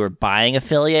 let's say if you were buying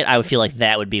affiliate, I would feel like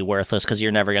that would be worthless because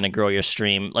you're never going to grow your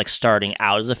stream like starting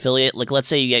out as affiliate. Like, let's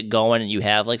say you get going and you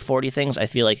have like 40 things, I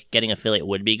feel like getting affiliate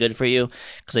would be good for you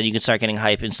because then you can start getting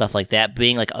hype and stuff like that.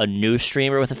 Being like a new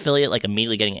streamer with affiliate, like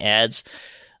immediately getting ads,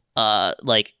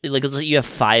 like let's say you have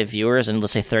 5 viewers and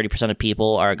let's say 30% of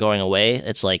people are going away,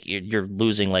 it's like you're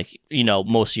losing like, you know,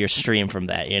 most of your stream from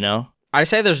that, you know? I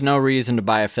say there's no reason to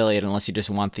buy affiliate unless you just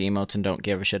want the emotes and don't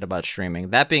give a shit about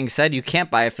streaming. That being said, you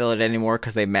can't buy affiliate anymore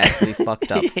because they massively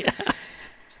fucked up. Yeah.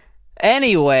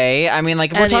 Anyway, I mean,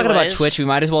 like, if we're talking about Twitch, we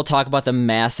might as well talk about the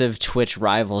massive Twitch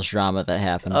rivals drama that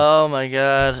happened. Oh my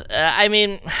god. I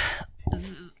mean,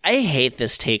 I hate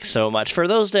this take so much. For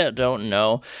those that don't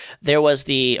know, there was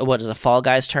the Fall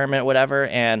Guys tournament, whatever,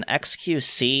 and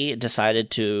XQC decided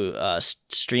to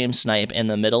stream snipe in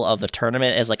the middle of the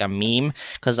tournament as like a meme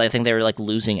because I think they were like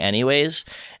losing anyways.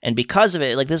 And because of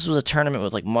it, like this was a tournament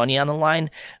with like money on the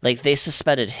line, like they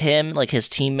suspended him, like his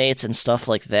teammates and stuff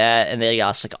like that, and they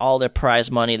lost like all their prize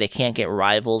money. They can't get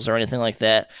rivals or anything like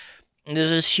that.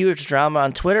 There's this huge drama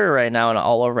on Twitter right now and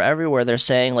all over everywhere. They're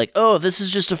saying like, "Oh, this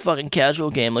is just a fucking casual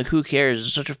game. Like, who cares?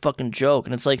 It's such a fucking joke."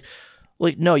 And it's like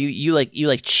no,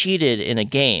 you cheated in a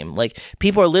game. Like,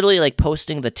 people are literally like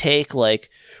posting the take like,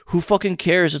 "Who fucking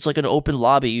cares? It's like an open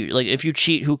lobby. Like, if you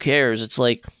cheat, who cares?" It's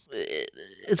like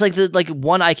the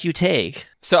one IQ take.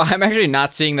 So I'm actually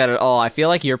not seeing that at all. I feel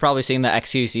like you're probably seeing the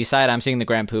XQC side. I'm seeing the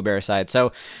Grand Pooh Bear side.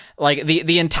 So, like,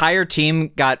 the entire team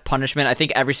got punishment. I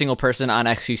think every single person on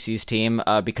XQC's team,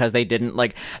 because they didn't,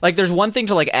 like, there's one thing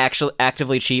to, like, actually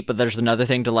actively cheat, but there's another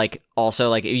thing to, like, also,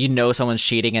 like, you know someone's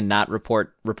cheating and not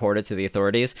report it to the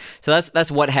authorities. So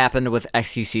that's what happened with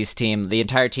XQC's team. The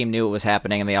entire team knew it was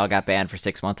happening, and they all got banned for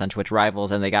 6 months on Twitch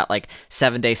Rivals, and they got, like,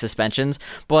 7-day suspensions.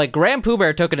 But, like, Grand Pooh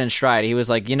Bear took it in stride. He was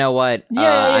like, you know what?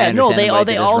 No,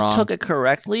 they all took it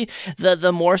correctly.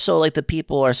 The more so, like, the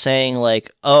people are saying,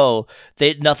 like, oh,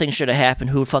 nothing should have happened.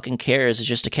 Who fucking cares? It's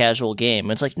just a casual game.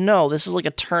 It's like, no, this is like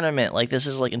a tournament. Like, this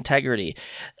is like integrity.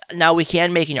 Now, we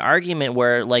can make an argument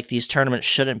where, like, these tournaments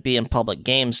shouldn't be in public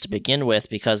games to begin with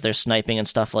because they're sniping and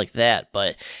stuff like that.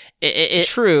 But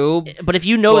true. But if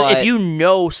you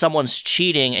know someone's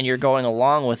cheating and you're going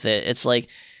along with it, it's like,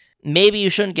 maybe you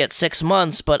shouldn't get 6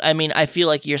 months, but I mean, I feel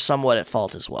like you're somewhat at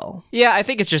fault as well. Yeah, I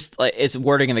think it's just like it's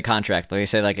wording in the contract. Like they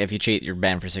say, like if you cheat, you're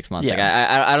banned for 6 months. Yeah.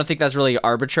 Like I don't think that's really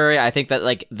arbitrary. I think that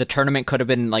like the tournament could have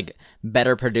been like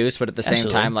better produced, but at the same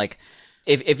time, like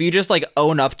if you just like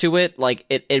own up to it, like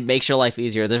it makes your life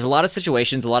easier. There's a lot of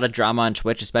situations, a lot of drama on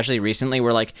Twitch, especially recently,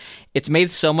 where like it's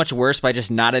made so much worse by just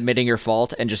not admitting your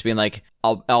fault and just being like,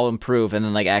 I'll improve, and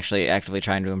then like actually actively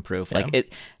trying to improve. Yeah.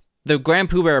 Like the Grand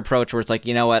Pooh Bear approach where it's like,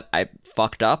 you know what, I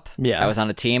fucked up. Yeah. I was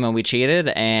on a team and we cheated,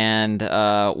 and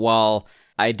while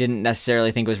I didn't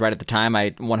necessarily think it was right at the time, I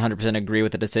 100% agree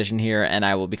with the decision here, and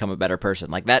I will become a better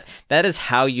person. Like that is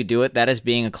how you do it. That is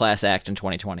being a class act in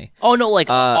 2020. Oh no,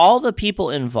 like all the people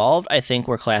involved, I think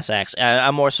were class acts.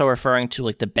 I'm more so referring to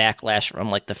like the backlash from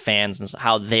like the fans and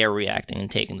how they're reacting and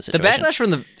taking the situation. The backlash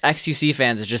from the XQC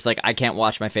fans is just like, I can't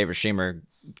watch my favorite streamer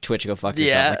Twitch go fuck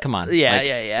yourself. Yeah. Like, come on. Yeah, like,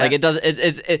 yeah. Like it does.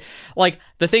 It's like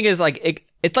the thing is like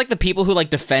It's like the people who like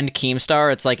defend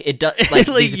Keemstar. It's like it does. Like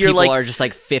Like, these you're people like- are just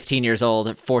like 15 years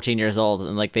old, 14 years old,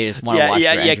 and like they just want to watch.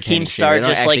 yeah. their entertaining shit. They Keemstar don't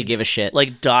just actually like give a shit.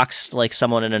 like doxed like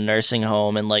someone in a nursing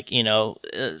home and like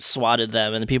swatted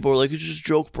them, and the people were like, "It's just a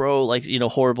joke, bro." Like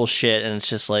horrible shit, and it's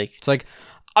just like, It's like,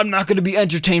 I'm not going to be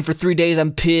entertained for 3 days.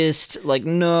 I'm pissed. Like,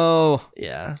 no.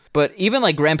 yeah. But even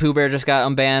like Grand Pooh Bear just got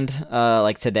unbanned.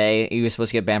 Like today, he was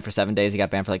supposed to get banned for 7 days. He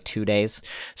got banned for like 2 days.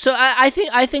 So I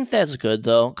think that's good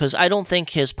though, because I don't think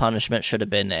his punishment should have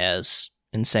been as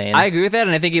insane. I agree with that,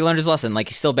 and I think he learned his lesson. Like,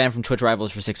 he's still banned from Twitch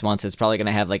Rivals for 6 months. It's probably going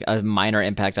to have like a minor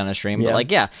impact on his stream. Yeah. But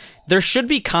like, yeah, there should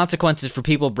be consequences for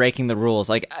people breaking the rules.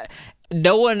 Like,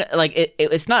 no one like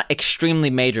it's not extremely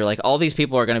major. Like, all these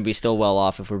people are going to be still well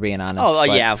off if we're being honest. Oh, but-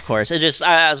 yeah, of course. It just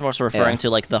I was more so referring Yeah. to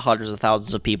like the hundreds of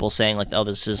thousands of people saying like, "Oh,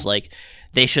 this is like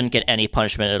they shouldn't get any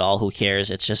punishment at all. Who cares?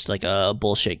 It's just like a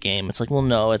bullshit game." It's like, well,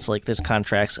 no, it's like there's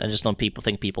contracts. I just don't people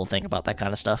think about that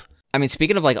kind of stuff. I mean,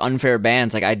 speaking of like unfair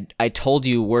bans, like I told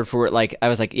you word for word, like I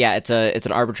was like, yeah, it's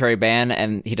an arbitrary ban,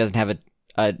 and he doesn't have a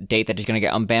date that he's going to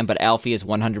get unbanned, but Alfie is 100%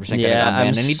 going to get unbanned,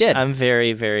 and he did. I'm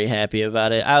very, very happy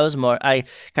about it. I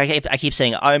keep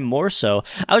saying I'm more so.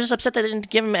 I was just upset that they didn't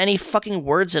give him any fucking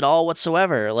words at all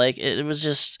whatsoever. Like it was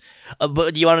just.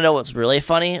 But you want to know what's really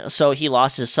funny? So he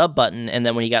lost his sub button, and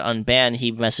then when he got unbanned,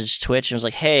 he messaged Twitch and was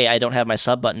like, "Hey, I don't have my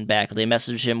sub button back." They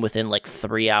messaged him within like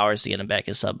 3 hours to get him back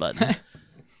his sub button.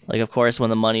 Like, of course,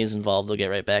 when the money is involved, they'll get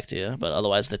right back to you. But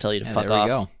otherwise, they tell you to fuck there off. we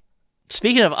go.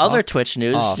 Speaking of other Fuck Twitch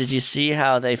news, off. did you see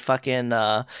how they fucking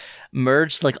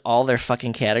merged like all their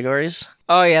fucking categories?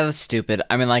 Oh yeah, that's stupid.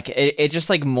 I mean, like it just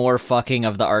like more fucking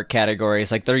of the art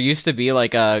categories. Like there used to be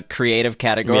like a creative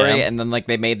category, Yeah. and then like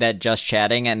they made that just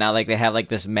chatting, and now like they have like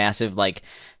this massive like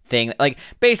thing. Like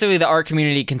basically, the art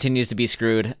community continues to be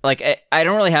screwed. Like I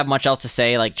don't really have much else to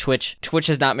say. Like Twitch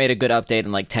has not made a good update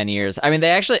in like 10 years. I mean,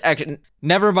 they actually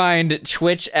never mind.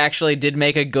 Twitch actually did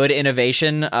make a good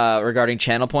innovation regarding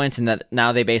channel points, and that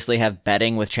now they basically have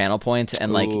betting with channel points,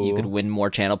 and like you could win more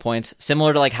channel points,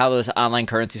 similar to like how those online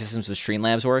currency systems with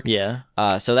Streamlabs work. Yeah.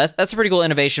 So that's a pretty cool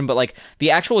innovation, but like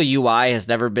the actual UI has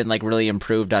never been like really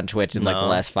improved on Twitch in like the No.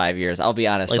 last 5 years. I'll be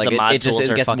honest. Like, Like the mod it just tools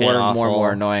it are gets fucking more and more and more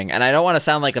awful. annoying. And I don't want to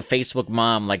sound like a Facebook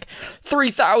mom, like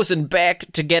 3,000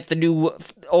 back to get the new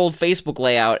old Facebook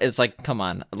layout. It's like, come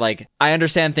on. Like I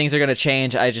understand things are gonna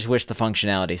change. I just wish the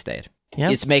functionality stayed. Yeah.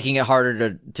 It's making it harder to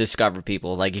discover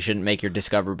people. Like you shouldn't make your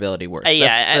discoverability worse.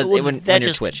 Well, when that you're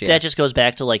just Twitch, yeah. that just goes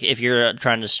back to like if you're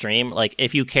trying to stream, like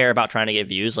if you care about trying to get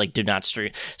views, like do not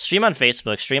stream on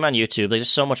Facebook, stream on YouTube. Like, there's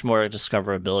so much more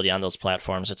discoverability on those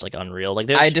platforms. It's like unreal. Like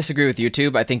there's I disagree with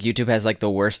YouTube. I think YouTube has like the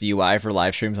worst UI for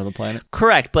live streams on the planet.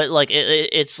 correct, but like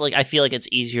it's like I feel like it's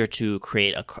easier to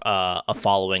create a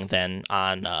following than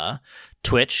on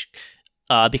Twitch.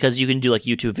 Because you can do like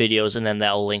YouTube videos and then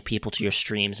that'll link people to your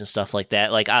streams and stuff like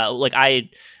that. Like I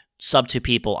sub to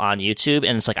people on YouTube,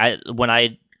 and it's like when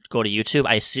I go to YouTube,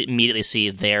 I immediately see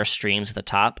their streams at the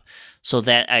top. So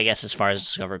that I guess as far as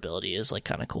discoverability is like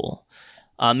kind of cool.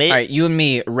 Maybe All right, you and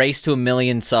me race to 1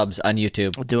 million subs on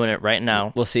YouTube. we're doing it right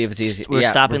now. We'll see if it's easy. We're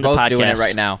stopping we're the both doing it podcast.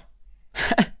 right now.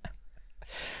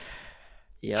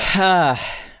 Yeah.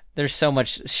 There's so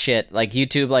much shit like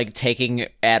YouTube, like taking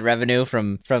ad revenue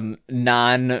from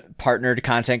non-partnered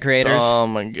content creators. Oh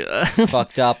my god. It's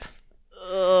fucked up.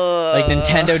 Like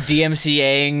Nintendo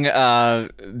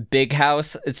DMCAing Big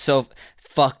House. It's so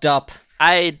fucked up.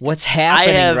 What's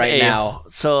happening right now?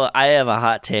 So I have a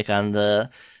hot take on the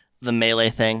Melee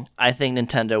thing. I think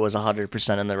Nintendo was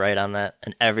 100% in the right on that,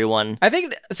 and everyone. I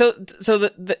think so. So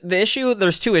the issue,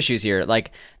 there's two issues here.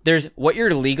 Like, there's what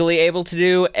you're legally able to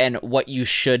do and what you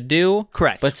should do.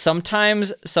 Correct. But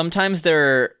sometimes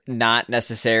they're not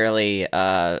necessarily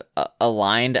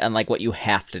aligned on like what you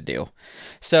have to do.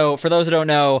 So for those who don't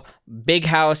know, Big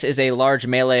House is a large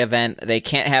Melee event. They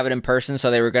can't have it in person, so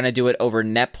they were going to do it over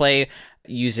NetPlay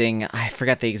using, I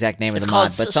forgot the exact name of the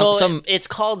mod, but some it's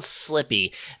called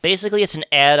Slippy. Basically, it's an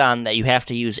add-on that you have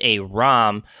to use a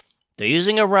ROM. They're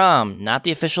using a ROM, not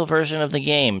the official version of the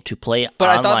game, to play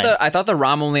But online. I thought the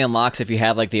ROM only unlocks if you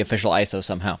have like the official ISO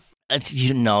somehow.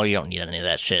 You don't need any of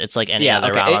that shit. It's like any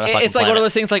other ROM on the fucking It's like one of planet.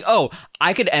 those things like, oh,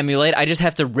 I could emulate. I just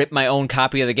have to rip my own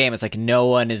copy of the game. It's like no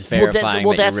one is verifying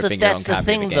that that's you're ripping the, your that's own the copy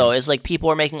thing of the game. though, is like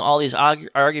people are making all these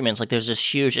arguments. Like there's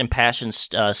this huge impassioned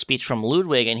speech from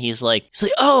Ludwig, and he's like,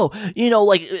 oh,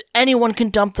 like anyone can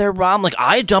dump their ROM. Like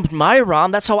I dumped my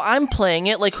ROM. That's how I'm playing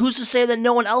it. Like who's to say that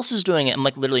no one else is doing it? And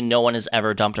like literally no one has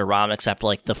ever dumped a ROM except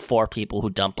like the 4 people who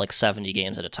dump like 70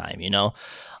 games at a time.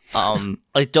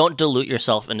 Like don't dilute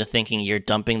yourself into thinking you're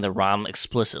dumping the ROM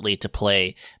explicitly to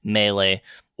play Melee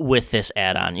with this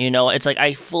add-on. You know, it's like,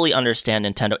 I fully understand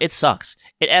Nintendo. It sucks.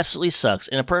 It absolutely sucks.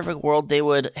 In a perfect world, they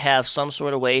would have some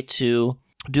sort of way to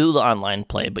do the online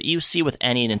play, but you see with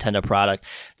any Nintendo product,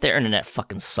 their internet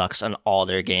fucking sucks on all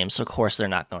their games, so of course they're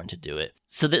not going to do it.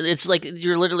 So it's like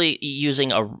you're literally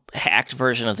using a hacked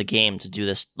version of the game to do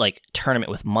this like tournament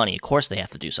with money. Of course they have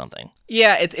to do something.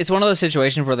 Yeah, it's one of those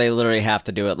situations where they literally have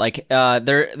to do it. Like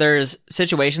there's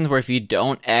situations where if you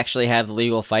don't actually have the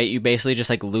legal fight, you basically just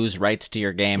like lose rights to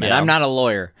your game. And I'm not a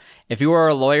lawyer. If you are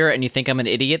a lawyer and you think I'm an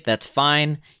idiot, that's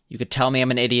fine. You could tell me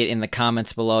I'm an idiot in the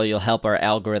comments below. You'll help our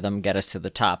algorithm get us to the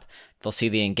top. They'll see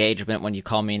the engagement when you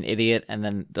call me an idiot, and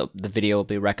then the video will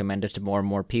be recommended to more and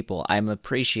more people. I'm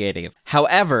appreciative.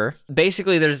 However,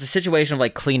 basically there's the situation of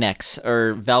like Kleenex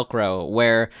or Velcro,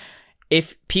 where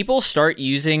if people start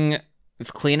using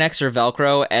Kleenex or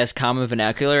Velcro as common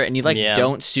vernacular, and you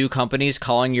don't sue companies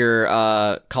calling their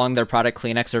product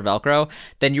Kleenex or Velcro,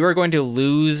 then you are going to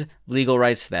lose legal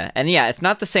rights to that. And yeah, it's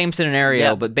not the same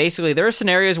scenario, but basically there are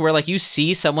scenarios where like you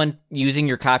see someone using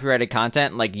your copyrighted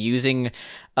content, like using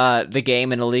the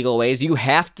game in illegal ways. You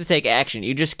have to take action.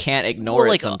 You just can't ignore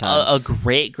it sometimes. A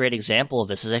great example of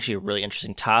this is actually a really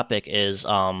interesting topic is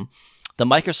the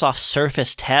Microsoft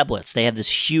Surface tablets. They have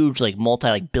this huge, like,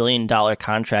 multi-billion-dollar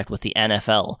contract with the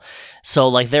NFL. So,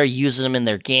 like, they're using them in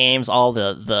their games. All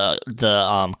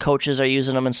the coaches are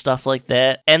using them and stuff like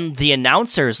that. And the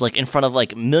announcers, like, in front of,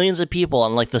 like, millions of people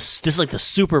on, like, this is, like, the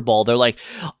Super Bowl. They're like,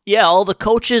 yeah, all the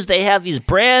coaches, they have these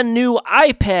brand new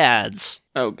iPads.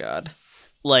 Oh, God.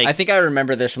 Like, I think I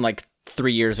remember this from, like,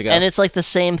 3 years ago. And it's, like, the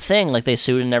same thing. Like, they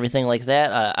sued and everything like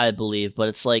that, I believe. But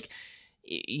it's, like,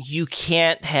 you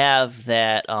can't have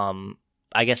that,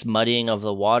 I guess, muddying of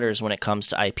the waters when it comes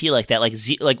to IP like that.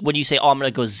 Like when you say, "Oh, I'm going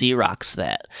to go Xerox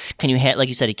that," can you like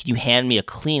you said, can you hand me a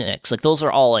Kleenex? Like those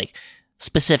are all like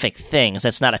specific things.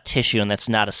 That's not a tissue and that's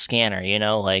not a scanner. You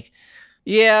know, like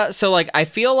yeah. So like I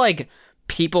feel like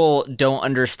people don't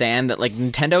understand that like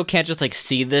Nintendo can't just like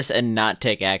see this and not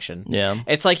take action. Yeah.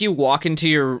 It's like you walk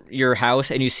into your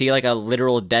house and you see like a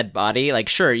literal dead body. Like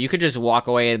sure, you could just walk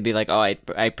away and be like, "Oh,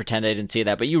 I pretend I didn't see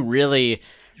that." But you really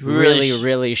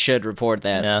should report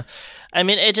that. Yeah. I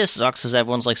mean, it just sucks because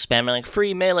everyone's like spamming like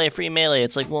free melee.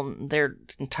 It's like, well, they're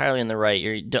entirely in the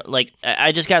right. Like,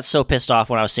 I just got so pissed off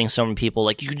when I was seeing so many people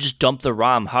like, you can just dump the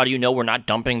ROM. How do you know we're not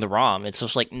dumping the ROM? It's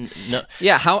just like, no.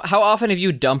 Yeah. How often have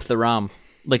you dumped the ROM?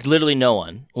 Like literally no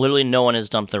one. Literally no one has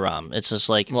dumped the ROM. It's just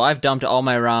like, well, I've dumped all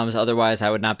my ROMs. Otherwise, I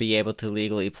would not be able to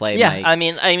legally play. Yeah, my, I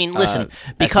mean, listen,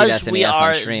 because we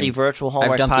are the Virtual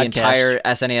Homework I've dumped podcast. the entire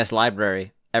SNES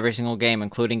library. Every single game,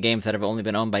 including games that have only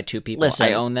been owned by two people. Listen,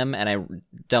 I own them, and I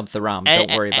dump the ROM.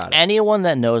 Don't worry about it. Anyone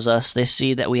that knows us, they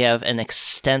see that we have an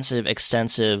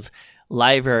extensive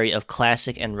library of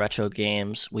classic and retro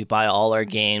games. We buy all our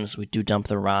games. We do dump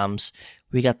the ROMs.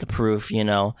 We got the proof, you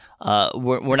know.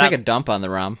 We're not take a dump on the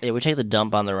ROM. Yeah, we take the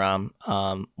dump on the ROM.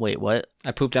 Wait, what?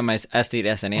 I pooped on my SD to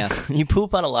SNES. You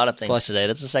poop on a lot of things today.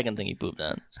 That's the second thing you pooped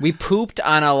on. We pooped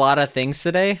on a lot of things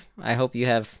today. I hope you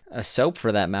have a soap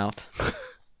for that mouth.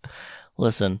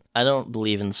 Listen, I don't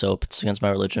believe in soap. It's against my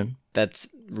religion. That's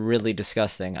really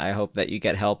disgusting. I hope that you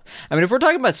get help. I mean, if we're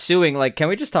talking about suing, like, can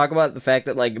we just talk about the fact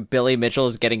that, like, Billy Mitchell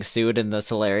is getting sued and that's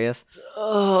hilarious?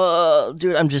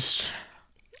 Dude,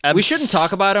 we shouldn't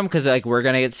talk about him because, like, we're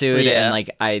gonna get sued, yeah.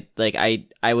 and,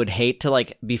 I would hate to,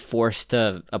 like, be forced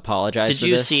to apologize for this. Did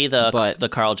you see the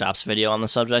Carl Jobs video on the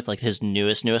subject, like, his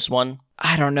newest one?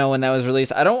 I don't know when that was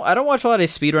released. I don't watch a lot of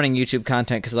speedrunning YouTube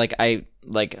content because, like,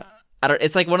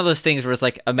 it's like one of those things where it's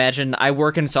like, imagine I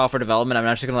work in software development. I'm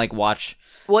not just gonna like watch.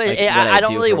 Well, like, I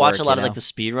don't really watch a lot of like the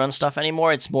speedrun stuff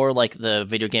anymore. It's more like the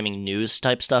video gaming news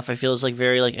type stuff. I feel is like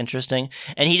very like interesting,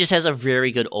 and he just has a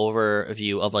very good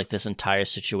overview of like this entire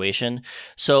situation.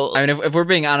 So I mean, if we're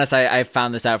being honest, I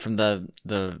found this out from the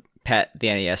Pet the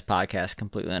NES podcast,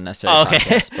 completely unnecessary. Oh, okay,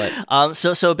 podcast,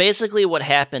 but so basically what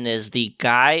happened is the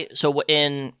guy. So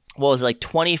in what was it, like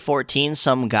 2014,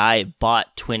 some guy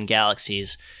bought Twin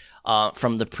Galaxies.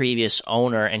 From the previous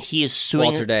owner, and he is suing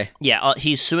Walter Day. Yeah,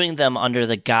 he's suing them under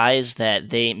the guise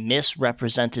that they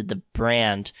misrepresented the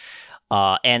brand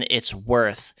and its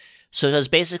worth. So because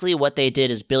basically what they did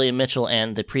is Billy Mitchell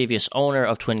and the previous owner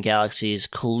of Twin Galaxies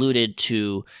colluded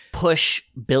to push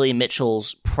Billy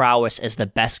Mitchell's prowess as the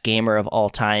best gamer of all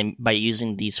time by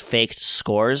using these faked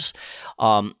scores.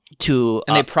 to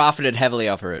And they profited heavily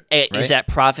off of it. is that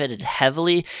profited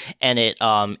heavily, and it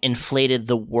inflated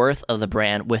the worth of the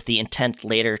brand with the intent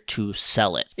later to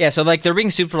sell it. Yeah, so like they're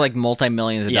being sued for like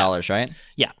multi-millions of dollars, right?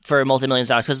 Yeah, for multi-millions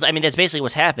of dollars. Because I mean, that's basically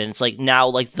what's happened. It's like now,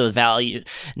 like the value,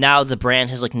 now the brand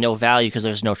has like no value because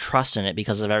there's no trust in it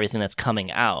because of everything that's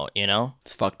coming out. You know,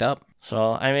 It's fucked up.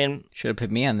 so I mean, Should have put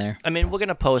me on there. we're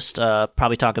gonna post,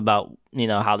 probably talk about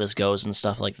how this goes and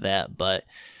stuff like that. But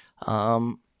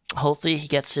hopefully he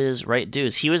gets his right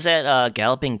dues. He was at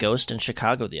Galloping Ghost in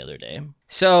Chicago the other day.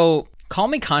 So, call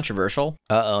me controversial,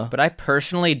 Uh-oh. but I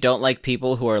personally don't like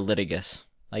people who are litigious.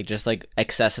 Like, just like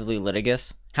excessively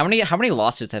litigious. How many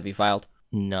lawsuits have you filed?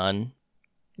 None.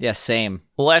 Yeah, same.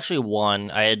 Well, actually,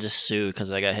 one. I had to sue because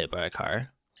I got hit by a car.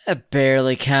 That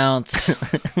barely counts.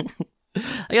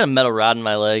 I got a metal rod in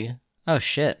my leg. Oh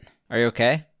shit. Are you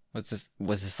okay? Was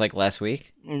this like last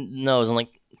week? No, it was in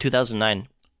like 2009.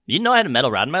 You know I had a metal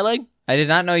rod in my leg? I did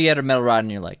not know you had a metal rod in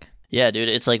your leg. Yeah, dude.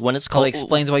 It's like when it's Probably cold.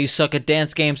 explains why you suck at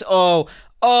dance games. Oh!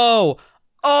 Oh!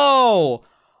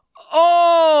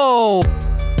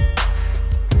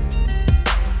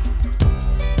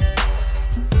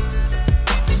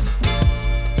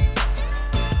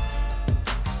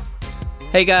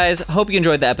 Hey guys, hope you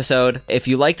enjoyed the episode. If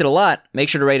you liked it a lot, make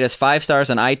sure to rate us 5 stars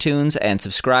on iTunes and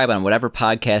subscribe on whatever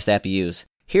podcast app you use.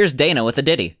 Here's Dana with a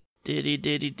ditty. Diddy,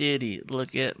 diddy, diddy.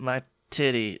 Look at my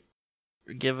titty.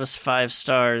 Give us 5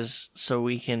 stars so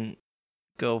we can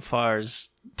go fars.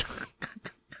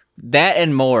 That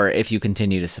and more if you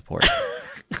continue to support.